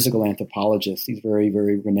doctors, the physical anthropologists, these very,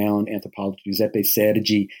 very renowned anthropologists, Giuseppe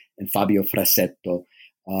Sergi and Fabio Frassetto,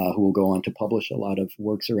 who will go on to publish a lot of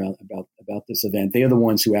works about this event. They are the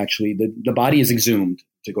ones who actually, the body is exhumed,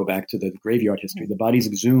 to go back to the graveyard history. The body is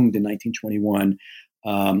exhumed in 1921.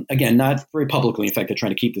 Again, not very publicly. In fact, they're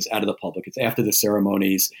trying to keep this out of the public. It's after the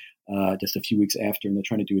ceremonies, just a few weeks after, and they're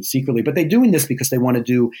trying to do it secretly. But they're doing this because they want to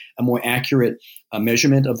do a more accurate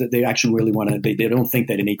measurement of that. They actually really want to. They don't think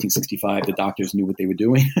that in 1865 the doctors knew what they were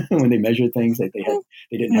doing when they measured things. They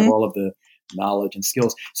didn't have all of the knowledge and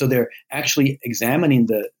skills. So they're actually examining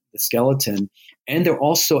the skeleton, and they're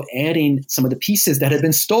also adding some of the pieces that had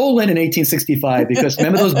been stolen in 1865, because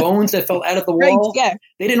remember those bones that fell out of the wall? Right, yeah.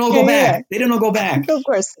 They didn't all go back. Yeah. They didn't all go back. Of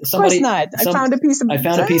course not. I found a piece.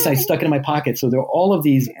 I stuck it in my pocket. So there are all of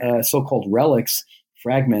these so-called relics,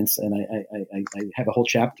 fragments, and I have a whole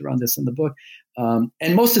chapter on this in the book.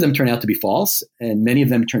 And most of them turn out to be false, and many of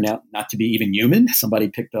them turn out not to be even human. Somebody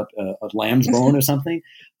picked up a lamb's bone or something.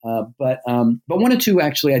 But one or two,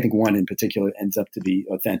 actually, I think one in particular ends up to be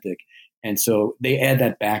authentic. And so they add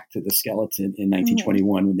that back to the skeleton in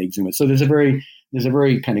 1921 when they exhume it. So there's a very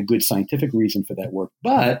kind of good scientific reason for that work.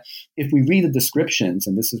 But if we read the descriptions,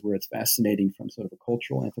 and this is where it's fascinating from sort of a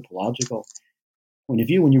cultural anthropological point of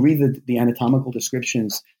view, when you read the anatomical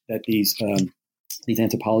descriptions that these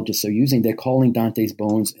anthropologists are using, they're calling Dante's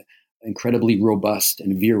bones incredibly robust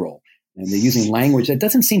and virile. And they're using language that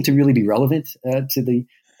doesn't seem to really be relevant to the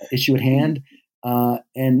issue at hand.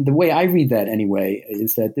 And the way I read that anyway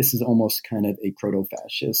is that this is almost kind of a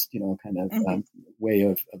proto-fascist, way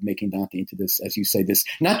of making Dante into this, as you say, this,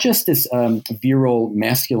 not just this virile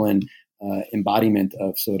masculine embodiment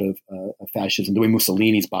of sort of fascism, the way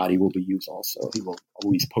Mussolini's body will be used also. He will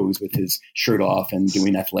always pose with his shirt off and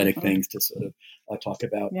doing athletic things to sort of talk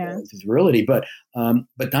about his virility. But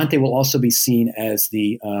Dante will also be seen as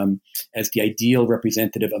the ideal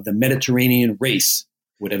representative of the Mediterranean race,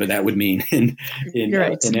 whatever that would mean in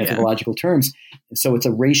anthropological terms. And so it's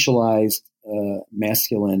a racialized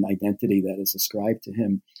masculine identity that is ascribed to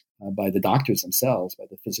him by the doctors themselves, by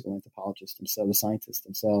the physical anthropologists themselves, the scientists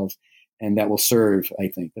themselves. And that will serve, I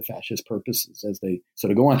think, the fascist purposes as they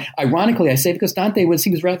sort of go on. Ironically, I say because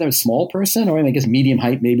he was rather a small person, or I guess medium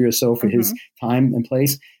height maybe or so for his time and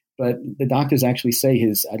place. But the doctors actually say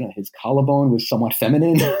his collarbone was somewhat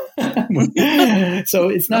feminine. So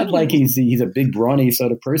it's not like he's a big brawny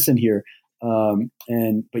sort of person here.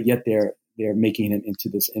 But yet they're making him into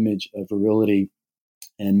this image of virility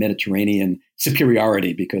and Mediterranean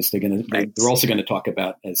superiority, because they're also going to talk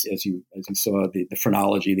about, as you saw, the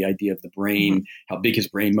phrenology, the idea of the brain, how big his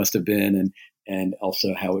brain must have been, and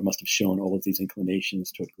also how it must have shown all of these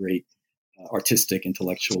inclinations toward great artistic,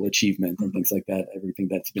 intellectual achievement and things like that. Everything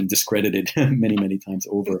that's been discredited many, many times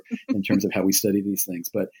over in terms of how we study these things.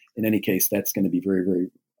 But in any case, that's going to be very,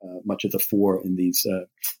 very much at the fore in these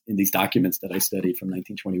documents that I studied from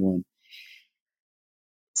 1921.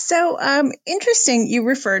 So interesting. You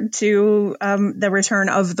referred to the return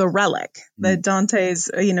of the relic, the Dante's,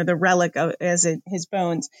 the relic as his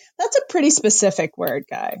bones. That's a pretty specific word,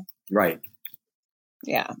 Guy. Right.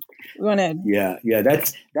 Yeah. We want to. Yeah.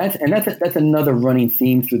 That's another running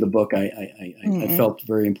theme through the book. I felt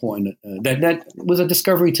very important. That was a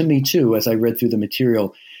discovery to me too, as I read through the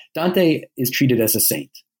material. Dante is treated as a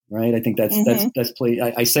saint. right? I think that's play.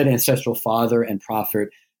 I said ancestral father and prophet,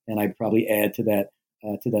 and I'd probably add to that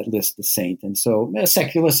list the saint. And so a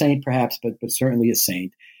secular saint perhaps, but certainly a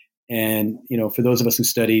saint. And, for those of us who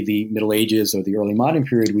study the Middle Ages or the early modern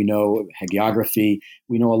period, we know hagiography.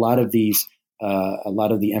 We know a lot of the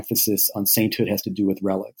emphasis on sainthood has to do with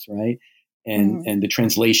relics, right? And the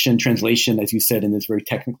translation, as you said, in this very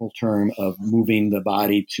technical term of moving the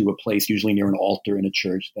body to a place, usually near an altar in a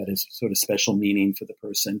church, that has sort of special meaning for the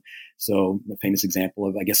person. So the famous example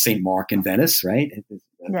of, I guess, St. Mark in Venice, right?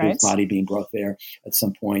 His body being brought there at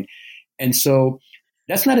some point. And so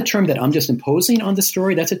that's not a term that I'm just imposing on the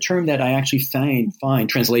story. That's a term that I actually find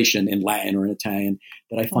translation in Latin or in Italian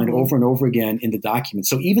that I find over and over again in the documents.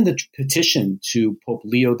 So even the petition to Pope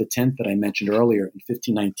Leo X that I mentioned earlier in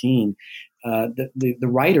 1519, the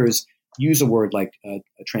writers use a word like a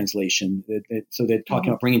translation. So they're talking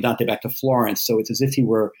about bringing Dante back to Florence. So it's as if he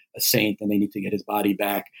were a saint and they need to get his body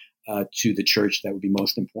back to the church that would be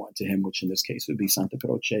most important to him, which in this case would be Santa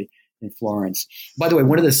Croce in Florence. By the way,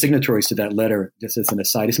 one of the signatories to that letter, just as an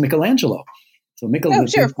aside, is Michelangelo. So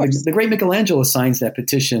the great Michelangelo signs that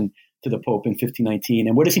petition to the Pope in 1519.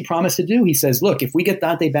 And what does he promise to do? He says, look, if we get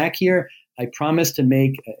Dante back here, I promise to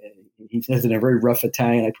make, he says in a very rough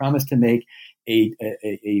Italian, I promise to make a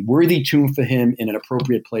worthy tomb for him in an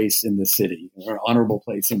appropriate place in the city, or an honorable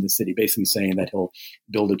place in the city, basically saying that he'll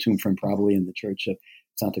build a tomb for him probably in the church of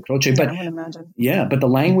Santa Croce. But I would imagine. Yeah, but the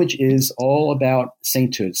language is all about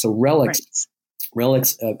sainthood. So relics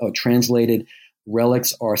are translated.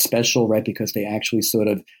 Relics are special, right? Because they actually sort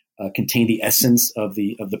of contain the essence of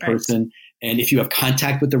the person. And if you have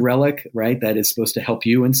contact with the relic, right, that is supposed to help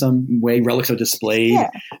you in some way. Relics are displayed.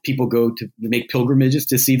 Yeah. People go to make pilgrimages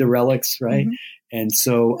to see the relics, right? And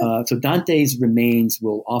so Dante's remains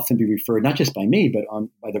will often be referred, not just by me, but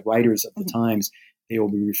by the writers of the times. They will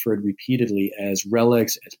be referred repeatedly as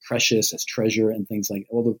relics, as precious, as treasure, and things like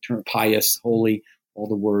all the term pious, holy, all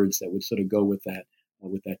the words that would sort of go with that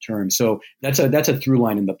term. So that's a through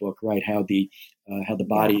line in the book, right? How the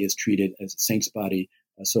body is treated as a saint's body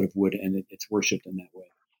sort of would, and it's worshipped in that way.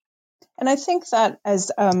 And I think that I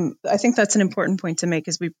think that's an important point to make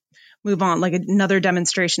as we move on, like another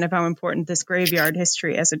demonstration of how important this graveyard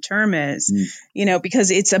history as a term is,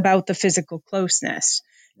 because it's about the physical closeness.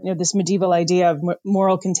 This medieval idea of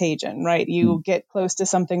moral contagion, right? You get close to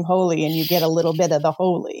something holy and you get a little bit of the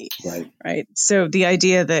holy, right? So the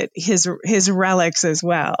idea that his relics as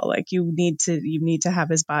well, like you need to have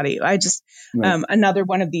his body. I just, another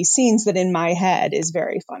one of these scenes that in my head is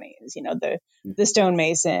very funny is, the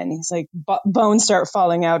stonemason, he's like, bones start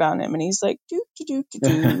falling out on him and he's like,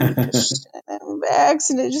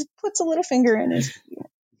 accident, just puts a little finger in his,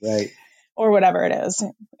 or whatever it is,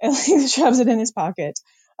 and he shoves it in his pocket.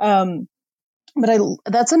 But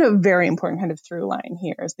that's a very important kind of through line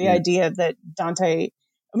here is the idea that Dante,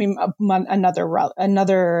 another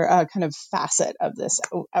kind of facet of this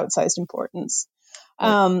outsized importance.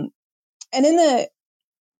 And in the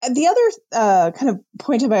other kind of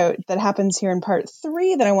point about that happens here in part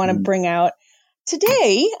 3 that I want to bring out,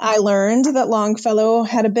 today, I learned that Longfellow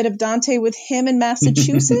had a bit of Dante with him in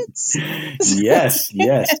Massachusetts. Yes.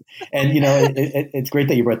 And, it's great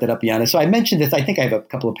that you brought that up, Jana. So I mentioned this, I think I have a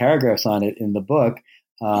couple of paragraphs on it in the book.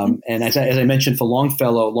 And as I mentioned for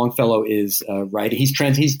Longfellow is right. He's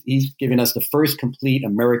given us the first complete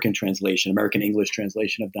American English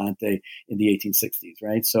translation of Dante in the 1860s,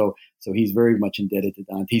 right? So he's very much indebted to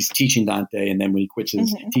Dante. He's teaching Dante, and then when he quits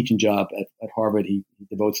his teaching job at Harvard, he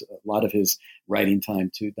devotes a lot of his writing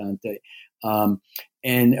time to Dante.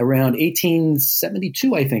 And around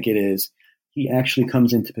 1872, I think it is, he actually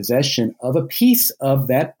comes into possession of a piece of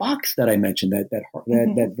that box that I mentioned,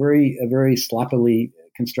 that very sloppily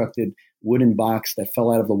constructed wooden box that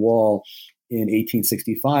fell out of the wall in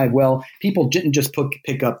 1865. Well, people didn't just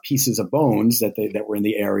pick up pieces of bones that were in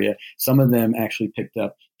the area. Some of them actually picked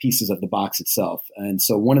up pieces of the box itself. And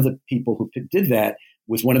so one of the people who did that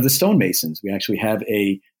was one of the stonemasons. We actually have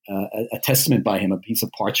a testament by him, a piece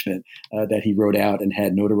of parchment that he wrote out and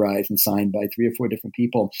had notarized and signed by 3 or 4 different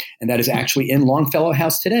people. And that is actually in Longfellow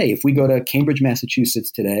House today. If we go to Cambridge,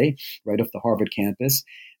 Massachusetts today, right off the Harvard campus,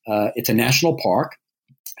 it's a national park,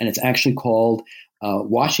 and it's actually called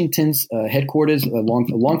Washington's headquarters,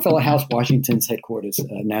 Longfellow House, Washington's headquarters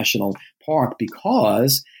national park,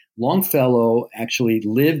 because Longfellow actually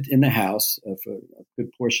lived in the house for a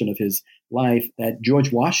good portion of his life that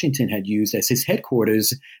George Washington had used as his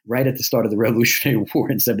headquarters right at the start of the Revolutionary War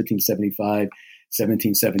in 1775,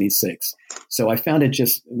 1776. So I found it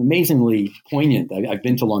just amazingly poignant. I've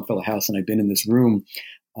been to Longfellow House and I've been in this room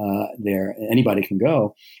there. Anybody can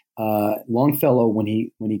go. Longfellow, when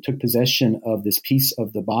he took possession of this piece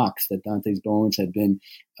of the box that Dante's bones had been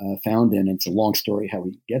found in, and it's a long story how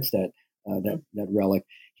he gets that relic.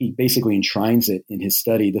 He basically enshrines it in his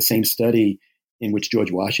study, the same study in which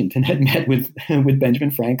George Washington had met with Benjamin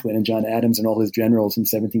Franklin and John Adams and all his generals in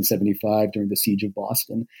 1775 during the siege of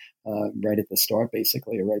Boston, right at the start,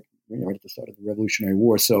 basically, or right at the start of the Revolutionary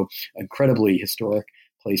War. So incredibly historic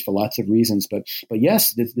place for lots of reasons. But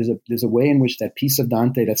yes, there's a way in which that piece of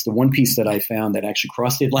Dante, that's the one piece that I found that actually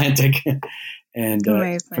crossed the Atlantic and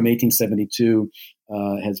from 1872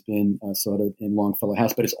 has been sort of in Longfellow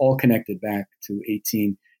House, but it's all connected back to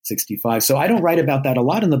 1865. So I don't write about that a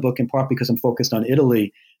lot in the book, in part because I'm focused on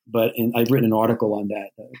Italy, but I've written an article on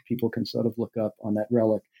that. People can sort of look up on that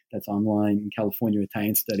relic that's online in California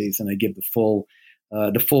Italian Studies, and I give the full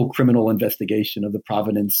criminal investigation of the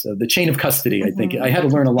provenance of the chain of custody. I think I had to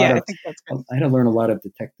learn a lot of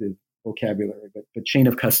detective vocabulary, but chain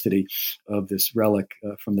of custody of this relic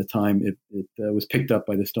from the time it was picked up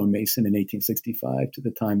by the stonemason in 1865 to the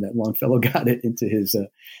time that Longfellow got it into his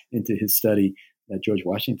study that George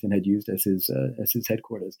Washington had used as his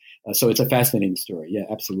headquarters. So it's a fascinating story. Yeah,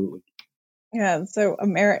 absolutely. Yeah. So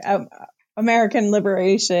American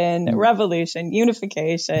liberation, revolution,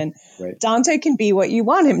 unification. Right. Dante can be what you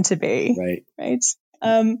want him to be. Right. Right.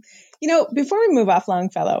 Before we move off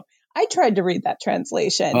Longfellow, I tried to read that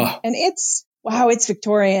translation, and it's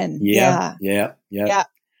Victorian. Yeah.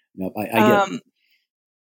 No, I get it.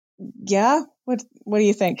 Yeah. What do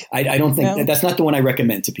you think? I don't think that's not the one I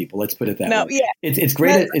recommend to people. Let's put it that way. Yeah. It's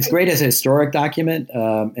great. It's great as a historic document,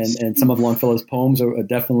 and some of Longfellow's poems are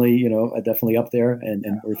definitely up there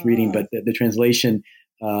and worth reading. But the translation,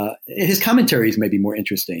 his commentaries may be more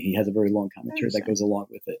interesting. He has a very long commentary that goes along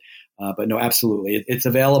with it. But no, absolutely, it's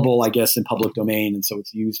available, I guess, in public domain, and so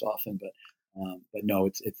it's used often. But no,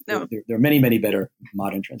 there are many better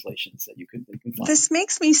modern translations that you can find. This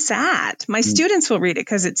makes me sad. My students will read it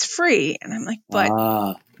because it's free, and I'm like,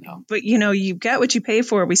 no. But you get what you pay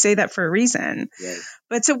for. We say that for a reason. Right.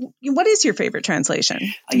 But so, what is your favorite translation?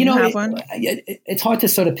 Do you have one? It's hard to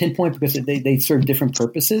sort of pinpoint because they serve different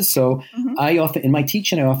purposes. So I often, in my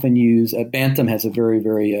teaching, use Bantam has a very,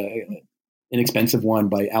 very inexpensive one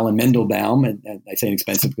by Alan Mendelbaum, and I say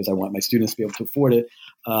inexpensive because I want my students to be able to afford it.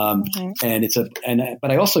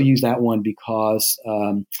 But I also use that one because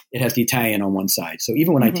it has the Italian on one side. So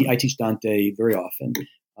even when I teach Dante very often,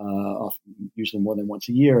 usually more than once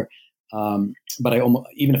a year. But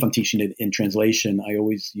even if I'm teaching it in translation, I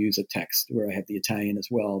always use a text where I have the Italian as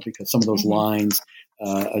well, because some of those lines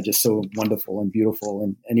are just so wonderful and beautiful,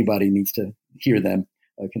 and anybody needs to hear them.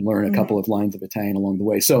 Can learn a couple of lines of Italian along the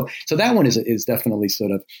way. So that one is definitely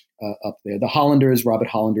sort of up there. The Hollanders, Robert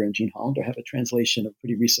Hollander and Jean Hollander, have a translation, a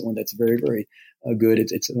pretty recent one that's very, very good.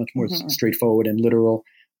 It's much more straightforward and literal.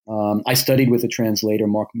 I studied with a translator,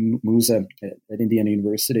 Mark Musa, at Indiana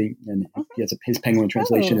University, and his Penguin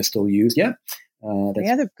translation is still used. Yeah.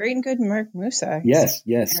 The great and good Mark Musa. Yes.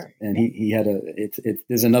 And he had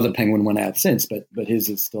there's another Penguin one out since, but his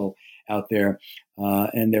is still out there.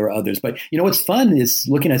 And there are others. But what's fun is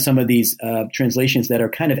looking at some of these translations that are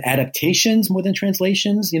kind of adaptations more than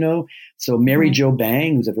translations, So Mary Jo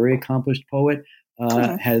Bang, who's a very accomplished poet,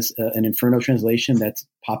 has an Inferno translation that's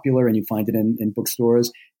popular, and you find it in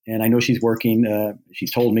bookstores. And I know she's working,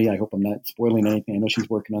 she's told me, I hope I'm not spoiling anything, I know she's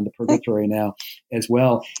working on the Purgatory now as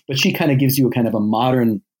well. But she kind of gives you a kind of a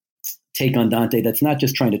modern take on Dante that's not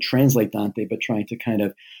just trying to translate Dante, but trying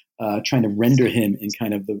to render him in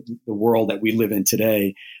kind of the world that we live in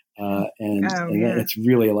today. It's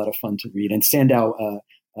really a lot of fun to read. And Sandow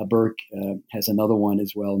Burke has another one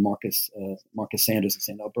as well. Marcus Sanders and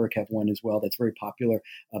Sandow Burke have one as well that's very popular,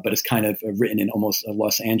 but it's kind of written in almost a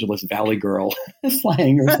Los Angeles Valley Girl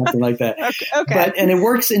slang or something like that. Okay. And it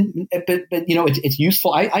works but it's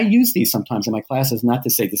useful. I use these sometimes in my classes, not to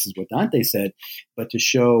say this is what Dante said, but to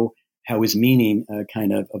show how his meaning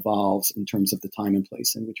kind of evolves in terms of the time and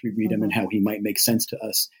place in which we read him, and how he might make sense to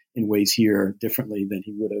us in ways here differently than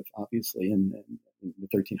he would have, obviously, in the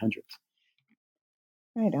 1300s.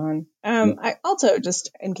 Right on. I also, just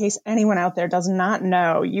in case anyone out there does not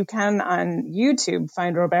know, you can on YouTube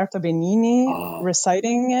find Roberto Benigni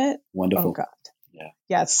reciting it. Wonderful. Oh God.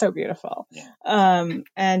 Yeah, it's so beautiful. Yeah.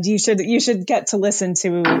 And you should get to listen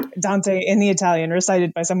to Dante in the Italian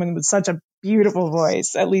recited by someone with such a beautiful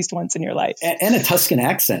voice at least once in your life. And a Tuscan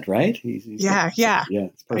accent, right? He's yeah.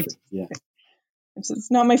 It's perfect. Yeah.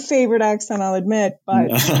 It's not my favorite accent, I'll admit, but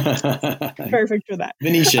perfect for that.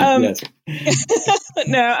 Venetian, yes.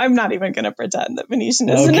 No, I'm not even going to pretend that Venetian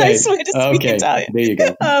is a nice way to speak Italian. There you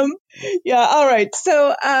go. Yeah. All right.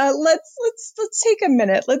 So let's take a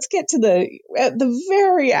minute. Let's get to at the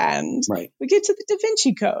very end. Right. We get to the Da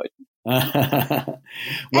Vinci Code. Well,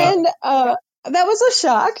 and that was a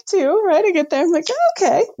shock too, right? I get there, I'm like,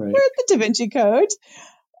 okay, right. we're at the Da Vinci Code.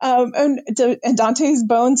 And Dante's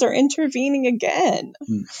bones are intervening again.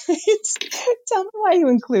 Tell me why you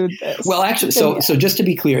include this. Well, actually, so just to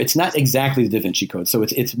be clear, it's not exactly the Da Vinci Code. So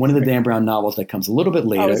it's one of the Dan Brown novels that comes a little bit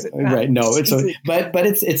later, right? No, it's but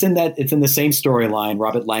it's in the same storyline.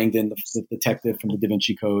 Robert Langdon, the detective from the Da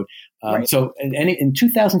Vinci Code. Right. So in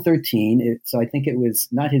 2013, so I think it was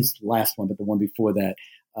not his last one, but the one before that.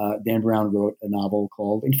 Dan Brown wrote a novel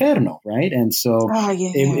called Inferno, right? And so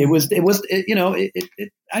it was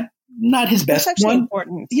not his best one.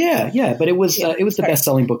 Important. Yeah, but it was the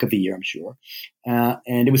best-selling book of the year, I'm sure.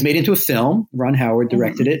 And it was made into a film. Ron Howard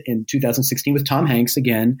directed it in 2016 with Tom Hanks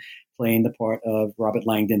again playing the part of Robert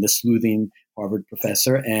Langdon, the sleuthing Harvard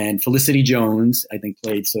professor, and Felicity Jones, I think,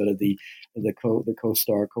 played sort of the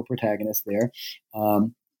co-star, co-protagonist there.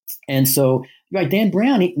 And so, right, Dan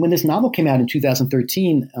Brown, when this novel came out in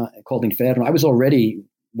 2013 called Inferno, I was already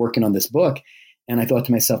working on this book. And I thought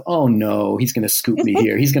to myself, oh, no, he's going to scoop me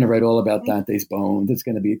here. He's going to write all about Dante's bones. It's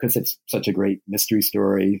going to be because it's such a great mystery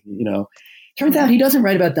story. Turns out he doesn't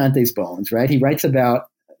write about Dante's bones, right? He writes about,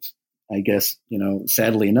 I guess,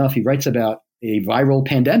 sadly enough, he writes about a viral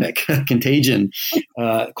pandemic contagion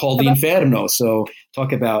called the Inferno. So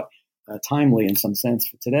talk about timely in some sense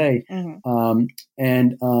for today. And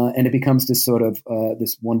it becomes this sort of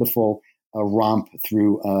this wonderful romp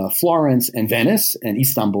through Florence and Venice and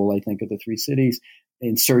Istanbul, I think, are the three cities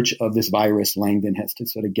in search of this virus. Langdon has to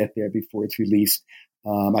sort of get there before it's released.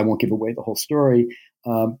 I won't give away the whole story.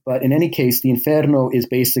 But in any case, the Inferno is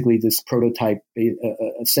basically this prototype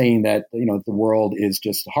saying that, the world is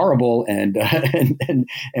just horrible and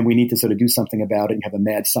we need to sort of do something about it. You have a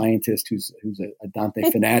mad scientist who's a Dante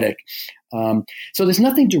fanatic. So there's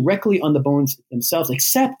nothing directly on the bones themselves,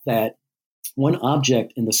 except that one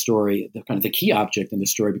object in the story, the kind of the key object in the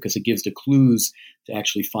story, because it gives the clues to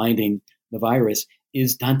actually finding the virus,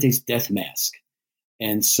 is Dante's death mask.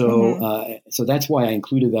 And so so that's why I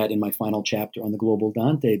included that in my final chapter on the Global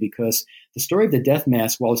Dante, because the story of the death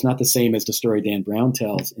mask, while it's not the same as the story Dan Brown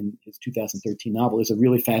tells in his 2013 novel, is a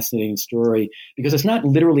really fascinating story because it's not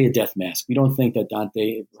literally a death mask. We don't think that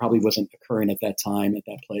Dante probably wasn't occurring at that time, at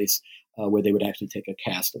that place where they would actually take a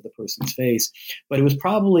cast of the person's face. But it was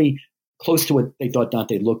probably close to what they thought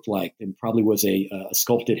Dante looked like. There probably was a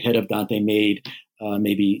sculpted head of Dante made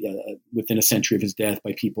maybe within a century of his death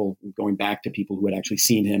by people going back to people who had actually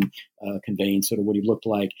seen him, conveying sort of what he looked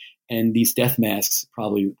like. And these death masks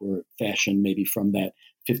probably were fashioned maybe from that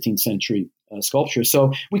 15th century sculpture.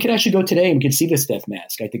 So we could actually go today and we could see this death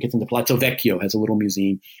mask. I think it's in the Palazzo Vecchio, has a little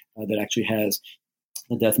museum that actually has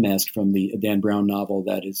a death mask from the Dan Brown novel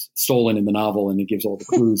that is stolen in the novel, and it gives all the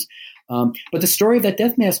clues. But the story of that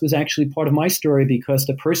death mask was actually part of my story because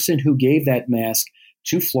the person who gave that mask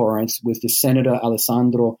to Florence was the Senator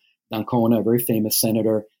Alessandro d'Ancona, a very famous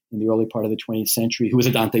senator in the early part of the 20th century, who was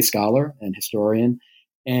a Dante scholar and historian.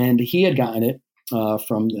 And he had gotten it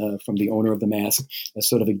from the owner of the mask as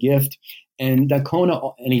sort of a gift. And d'Ancona,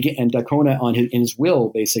 in his will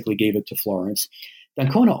basically gave it to Florence.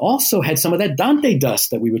 D'Ancona also had some of that Dante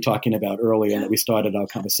dust that we were talking about earlier that we started our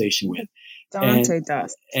conversation with. Dante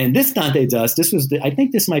dust. And this Dante dust, I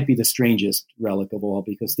think this might be the strangest relic of all,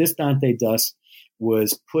 because this Dante dust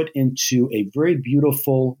was put into a very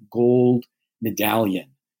beautiful gold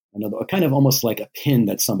medallion, kind of almost like a pin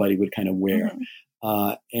that somebody would kind of wear.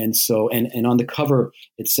 And so, and on the cover,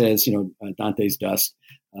 it says, Dante's dust.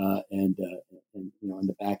 And on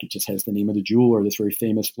the back, it just has the name of the jeweler, this very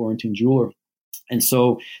famous Florentine jeweler. And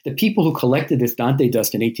so the people who collected this Dante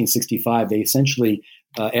dust in 1865, they essentially,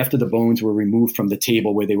 after the bones were removed from the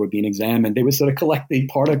table where they were being examined, they would sort of collect the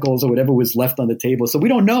particles or whatever was left on the table. So we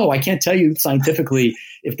don't know. I can't tell you scientifically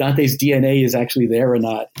if Dante's DNA is actually there or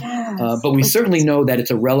not. But we certainly know that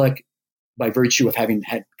it's a relic by virtue of having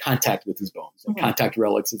had contact with his bones. And contact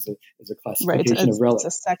relics is a classification of relic.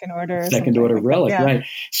 It's a second order relic, yeah. Right.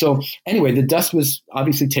 So anyway, the dust was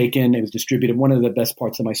obviously taken. It was distributed. One of the best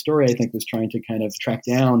parts of my story, I think, was trying to kind of track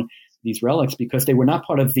down these relics because they were not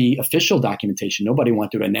part of the official documentation. Nobody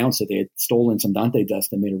wanted to announce that they had stolen some Dante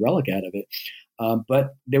dust and made a relic out of it.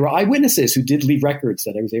 But there were eyewitnesses who did leave records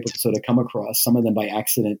that I was able to sort of come across, some of them by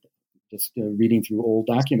accident, just reading through old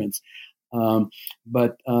documents.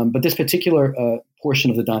 But this particular portion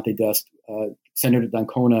of the Dante dust, Senator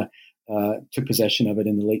d'Ancona took possession of it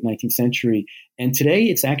in the late 19th century. And today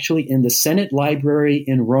it's actually in the Senate Library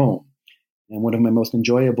in Rome. And one of my most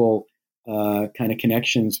enjoyable kind of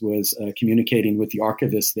connections was communicating with the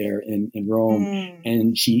archivist there in Rome.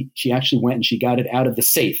 And she actually went and she got it out of the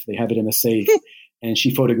safe. They have it in a safe. And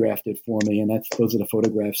she photographed it for me. And those are the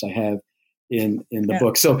photographs I have in the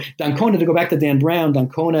book. So d'Ancona, to go back to Dan Brown,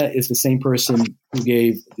 d'Ancona is the same person who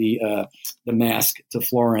gave the mask to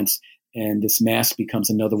Florence. And this mask becomes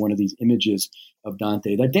another one of these images of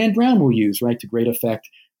Dante that Dan Brown will use, right, to great effect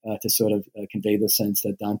to sort of convey the sense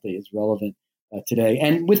that Dante is relevant today.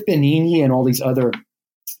 And with Benigni and all these other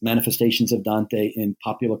manifestations of Dante in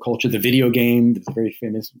popular culture, the video game, the very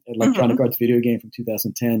famous Electronic Arts video game from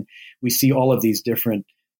 2010, we see all of these different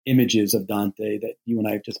images of Dante that you and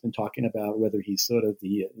I have just been talking about, whether he's sort of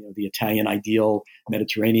the Italian ideal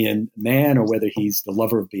Mediterranean man or whether he's the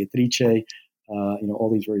lover of Beatrice.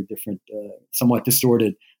 All these very different, somewhat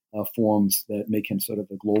distorted forms that make him sort of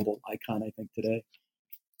a global icon, I think, today.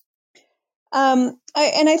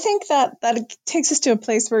 I think that takes us to a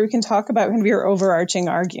place where we can talk about kind of your overarching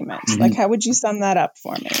argument. Like, how would you sum that up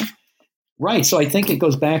for me? Right. So I think it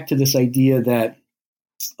goes back to this idea that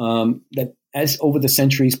that as over the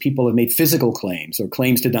centuries, people have made physical claims or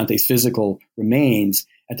claims to Dante's physical remains.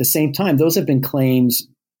 At the same time, those have been claims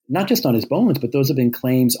not just on his bones, but those have been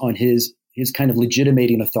claims on his kind of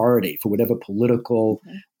legitimating authority for whatever political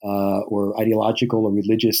or ideological or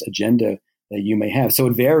religious agenda that you may have. So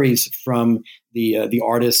it varies from the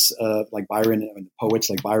artists like Byron and poets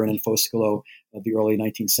like Byron and Foscolo of the early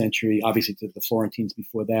 19th century, obviously to the Florentines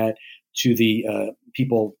before that, to the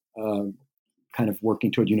people kind of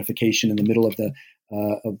working toward unification in the middle of the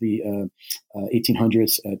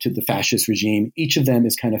 1800s to the fascist regime. Each of them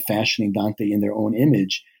is kind of fashioning Dante in their own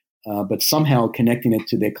image, but somehow connecting it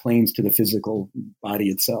to their claims to the physical body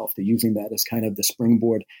itself. They're using that as kind of the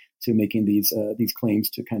springboard to making these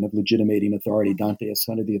claims to kind of legitimating authority. Dante as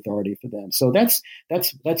kind of the authority for them. So that's I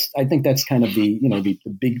think that's kind of the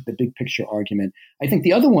big picture argument. I think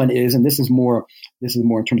the other one is, and this is more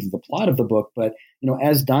in terms of the plot of the book, but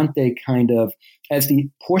as Dante as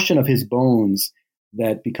the portion of his bones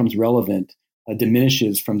that becomes relevant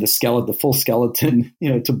diminishes from the full skeleton,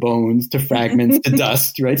 to bones, to fragments, to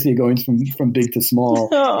dust, right? So you're going from big to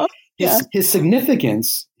small. His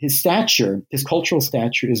significance, his stature, his cultural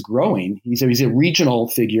stature is growing. He's a regional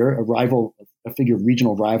figure, a figure of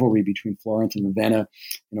regional rivalry between Florence and Ravenna,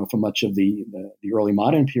 for much of the early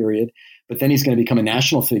modern period. But then he's going to become a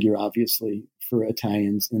national figure, obviously, for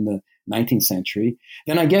Italians in the 19th century.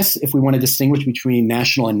 Then I guess if we want to distinguish between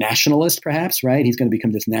national and nationalist, perhaps, right? He's going to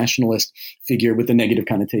become this nationalist figure with the negative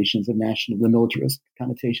connotations of the militarist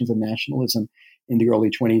connotations of nationalism in the early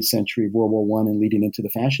 20th century, World War I, and leading into the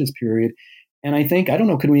fascist period. And I think, I don't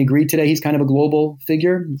know, could we agree today he's kind of a global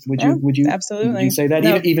figure? Would you absolutely? Would you say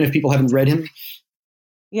that, even if people haven't read him?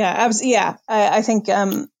 Yeah, I think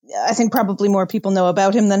probably more people know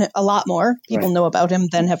about him than a lot more people know about him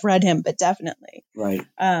than have read him, but definitely. Right.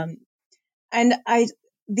 And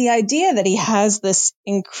the idea that he has this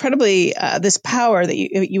incredibly, this power that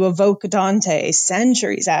you evoke Dante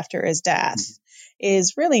centuries after his death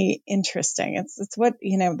is really interesting. It's what,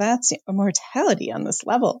 that's immortality on this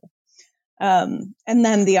level. And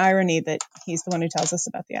then the irony that he's the one who tells us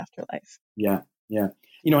about the afterlife. Yeah.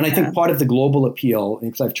 And I think part of the global appeal,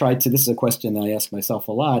 because I've tried to, this is a question that I ask myself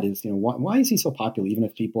a lot, is, why is he so popular? Even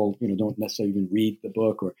if people, don't necessarily even read the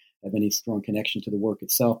book or have any strong connection to the work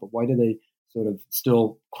itself, but why do they sort of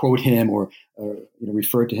still quote him or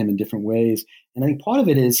refer to him in different ways? And I think part of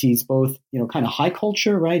it is he's both, kind of high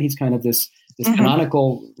culture, right? He's kind of this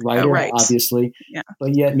canonical writer, obviously,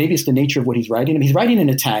 but yet maybe it's the nature of what he's writing. I mean, he's writing in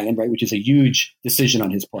Italian, right, which is a huge decision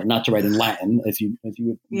on his part, not to write in Latin, as you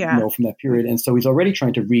would know from that period. And so he's already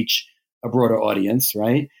trying to reach a broader audience,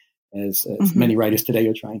 right, as many writers today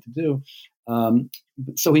are trying to do.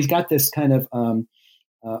 So he's got this kind of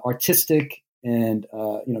artistic and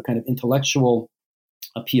kind of intellectual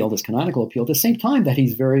appeal, this canonical appeal, at the same time that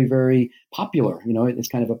he's very, very popular. It's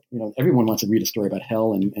kind of everyone wants to read a story about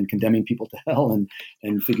hell and condemning people to hell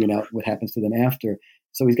and figuring out what happens to them after.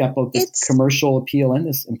 So he's got both this commercial appeal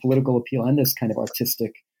and political appeal and this kind of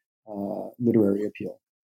artistic literary appeal.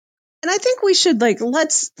 And I think we should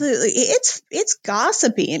it's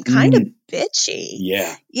gossipy and kind of bitchy.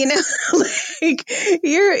 Yeah.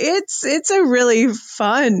 It's a really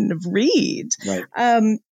fun read. Right.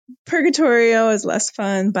 Purgatorio is less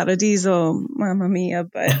fun. Paradiso, mamma mia,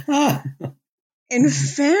 but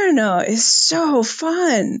Inferno is so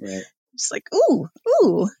fun. Right. It's like, ooh.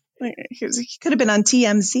 He could have been on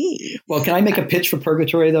TMZ. Well, can I make a pitch for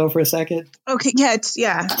Purgatory though for a second? Okay,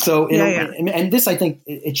 yeah. So, and this, I think,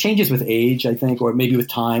 it changes with age, I think, or maybe with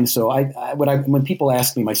time. So, when people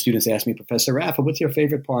ask me, my students ask me, Professor Raffa, what's your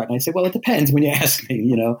favorite part? And I say, well, it depends when you ask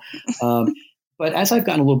me, But as I've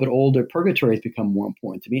gotten a little bit older, Purgatory has become more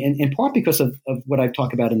important to me, and in part because of what I've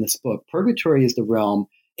talked about in this book. Purgatory is the realm.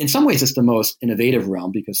 In some ways, it's the most innovative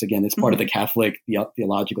realm because, again, it's part of the Catholic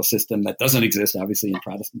theological system that doesn't exist, obviously, in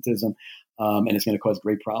Protestantism, and it's going to cause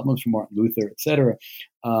great problems for Martin Luther, et cetera,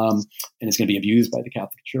 and it's going to be abused by the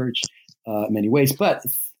Catholic Church in many ways. But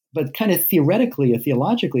kind of theoretically or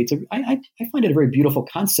theologically, I find it a very beautiful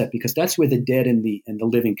concept because that's where the dead and the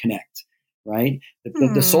living connect, right?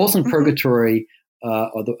 The souls in purgatory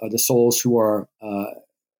are the souls who are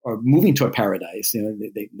moving to a paradise.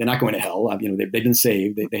 They're not going to hell. They've been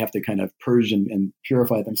saved. They have to kind of purge and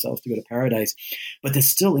purify themselves to go to paradise, but they're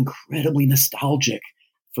still incredibly nostalgic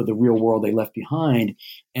for the real world they left behind.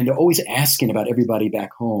 And they're always asking about everybody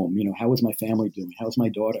back home. How is my family doing? How's my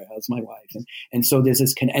daughter? How's my wife? And so there's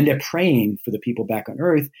this and they're praying for the people back on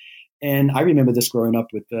earth. And I remember this growing up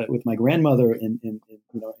with my grandmother in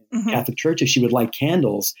Catholic churches. She would light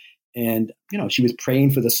candles. And, she was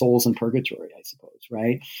praying for the souls in purgatory, I suppose,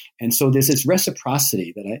 right? And so there's this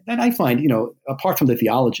reciprocity that I find, apart from the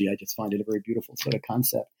theology, I just find it a very beautiful sort of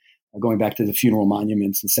concept. Going back to the funeral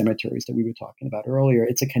monuments and cemeteries that we were talking about earlier,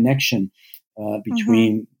 it's a connection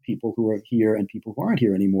between people who are here and people who aren't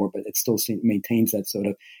here anymore, but it still maintains that sort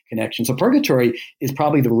of connection. So purgatory is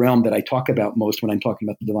probably the realm that I talk about most when I'm talking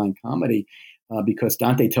about the Divine Comedy, because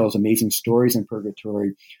Dante tells amazing stories in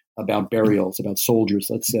purgatory about burials, about soldiers,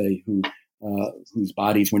 let's say, whose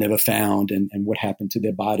bodies were never found and what happened to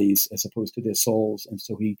their bodies as opposed to their souls. And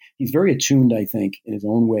so he's very attuned, I think, in his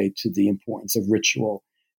own way to the importance of ritual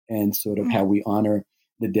and sort of how we honor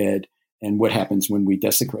the dead and what happens when we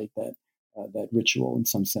desecrate that ritual in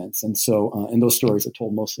some sense. And so, and those stories are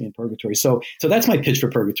told mostly in purgatory. So that's my pitch for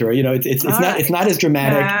purgatory. It's not as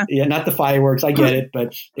dramatic, not the fireworks. I get it,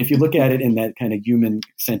 but if you look at it in that kind of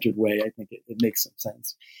human-centered way, I think it makes some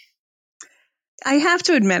sense. I have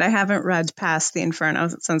to admit, I haven't read past the Inferno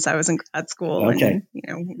since I was in grad school in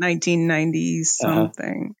 1990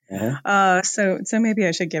 something. So maybe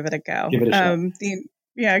I should give it a go. Give it a shot.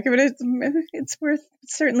 It's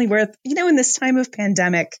certainly worth. In this time of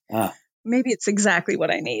pandemic, maybe it's exactly what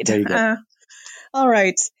I need. There you go. All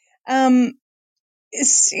right. All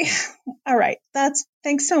right.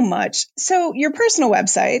 Thanks so much. So your personal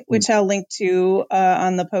website, which I'll link to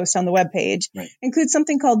on the post on the webpage, includes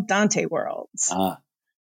something called Dante Worlds.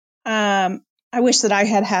 I wish that I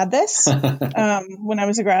had this when I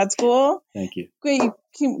was in grad school. Thank you.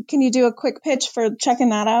 Can you do a quick pitch for checking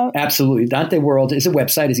that out? Absolutely. Dante World is a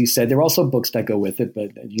website, as you said. There are also books that go with it,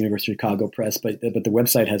 but University of Chicago Press. But the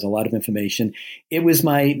website has a lot of information. It was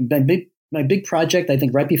my big project, I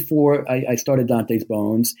think, right before I started Dante's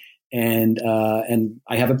Bones. And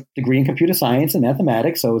I have a degree in computer science and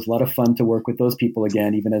mathematics, so it was a lot of fun to work with those people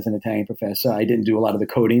again, even as an Italian professor. I didn't do a lot of the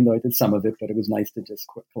coding, though I did some of it, but it was nice to just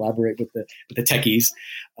collaborate with the techies.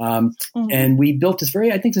 And we built this very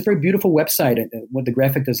beautiful website. What the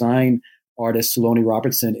graphic design artist Saloni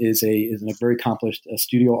Robertson is a very accomplished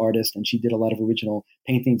studio artist, and she did a lot of original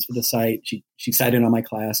paintings for the site. She cited on my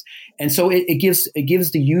class, and so it gives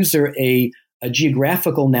the user a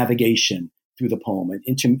geographical navigation through the poem,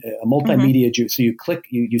 into a multimedia. So you click,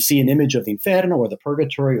 you see an image of the Inferno or the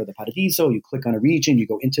Purgatory or the Paradiso. You click on a region, you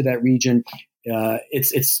go into that region.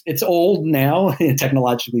 It's old now,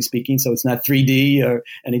 technologically speaking, so it's not 3D or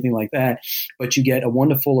anything like that. But you get a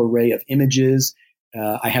wonderful array of images.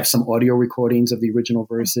 I have some audio recordings of the original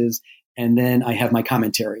verses, and then I have my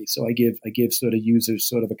commentary. So I give sort of users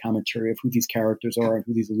sort of a commentary of who these characters are and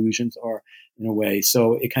who these illusions are in a way.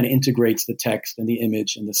 So it kind of integrates the text and the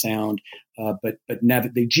image and the sound. But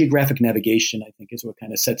the geographic navigation, I think, is what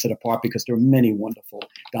kind of sets it apart, because there are many wonderful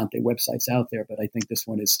Dante websites out there. But I think this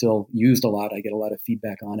one is still used a lot. I get a lot of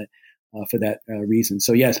feedback on it for that reason.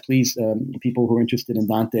 So yes, please, people who are interested in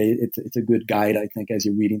Dante, it's a good guide, I think, as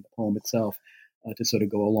you're reading the poem itself, to sort of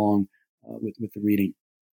go along with the reading.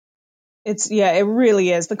 It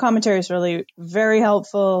really is. The commentary is really very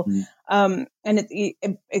helpful. And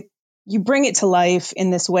you bring it to life in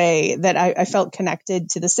this way that I felt connected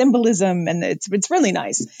to the symbolism, and it's really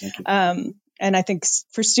nice. Thank you. And I think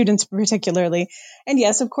for students particularly, and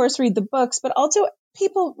yes, of course, read the books, but also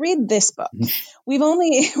people, read this book. We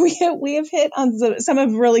have hit on some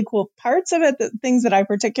of really cool parts of it, the things that I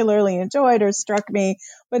particularly enjoyed or struck me,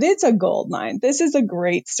 but it's a goldmine. This is a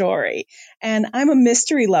great story, and I'm a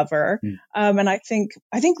mystery lover, and I think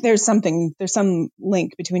there's some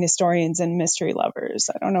link between historians and mystery lovers.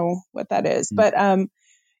 I don't know what that is, but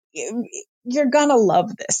you're gonna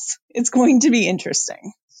love this. It's going to be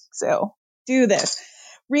interesting. So do this.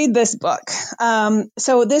 Read this book.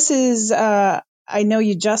 So this is, I know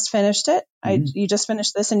you just finished it. You just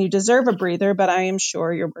finished this, and you deserve a breather, but I am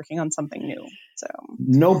sure you're working on something new. So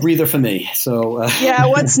no breather for me. So yeah,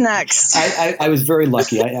 what's next? I was very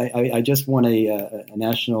lucky. I just won a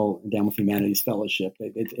National Endowment for Humanities Fellowship.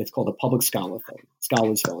 It's called a Public Scholars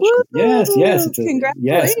Fellowship. Woo! Yes.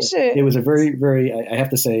 Congratulations. Yes, it was a very, very, I have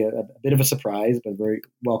to say, a bit of a surprise, but a very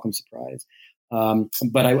welcome surprise.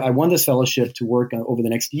 But I won this fellowship to work over the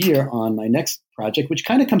next year on my next project, which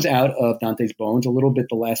kind of comes out of Dante's Bones, a little bit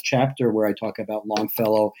the last chapter where I talk about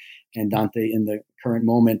Longfellow and Dante in the current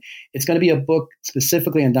moment. It's going to be a book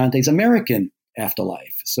specifically on Dante's American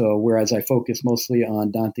afterlife. So whereas I focus mostly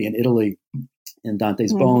on Dante in Italy and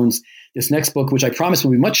Dante's Bones, this next book, which I promise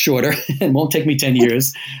will be much shorter and won't take me 10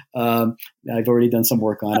 years. I've already done some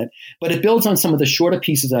work on it, but it builds on some of the shorter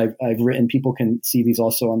pieces I've written. People can see these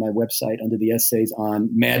also on my website under the essays on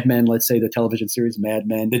Mad Men, let's say the television series Mad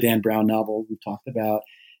Men, the Dan Brown novel we've talked about,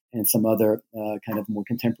 and some other kind of more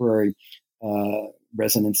contemporary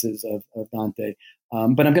resonances of Dante.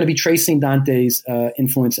 But I'm going to be tracing Dante's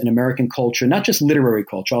influence in American culture, not just literary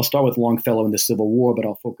culture. I'll start with Longfellow and the Civil War, but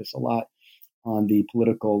I'll focus a lot on the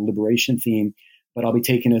political liberation theme. But I'll be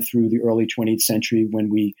taking it through the early 20th century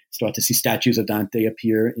when we start to see statues of Dante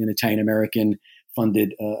appear in Italian-American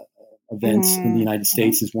funded events in the United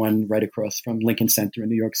States. There's one right across from Lincoln Center in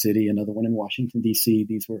New York City, another one in Washington, D.C.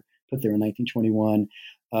 These were put there in 1921.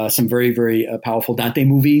 Some very, very powerful Dante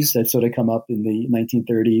movies that sort of come up in the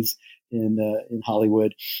 1930s in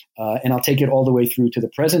Hollywood. And I'll take it all the way through to the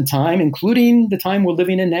present time, including the time we're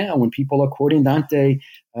living in now when people are quoting Dante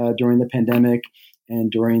during the pandemic and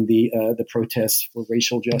during the protests for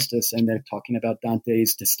racial justice. And they're talking about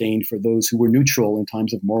Dante's disdain for those who were neutral in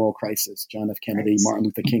times of moral crisis. John F. Kennedy, Martin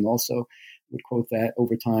Luther King also would quote that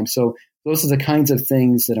over time. So those are the kinds of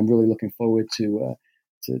things that I'm really looking forward to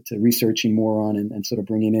researching more on and sort of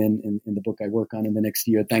bringing in the book I work on in the next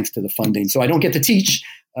year, thanks to the funding. So I don't get to teach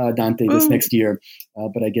Dante this next year,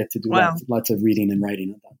 but I get to do lots of reading and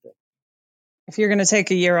writing on Dante. If you're going to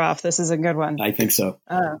take a year off, this is a good one. I think so.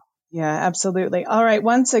 Yeah, absolutely. All right.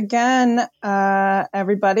 Once again,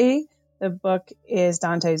 everybody, the book is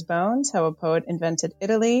Dante's Bones, How a Poet Invented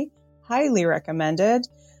Italy. Highly recommended.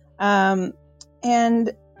 And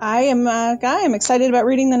I am Guy. I'm excited about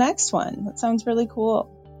reading the next one. That sounds really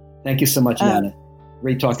cool. Thank you so much, Yana.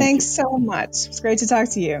 Great talking to you. Thanks so much. It's great to talk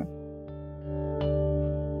to you.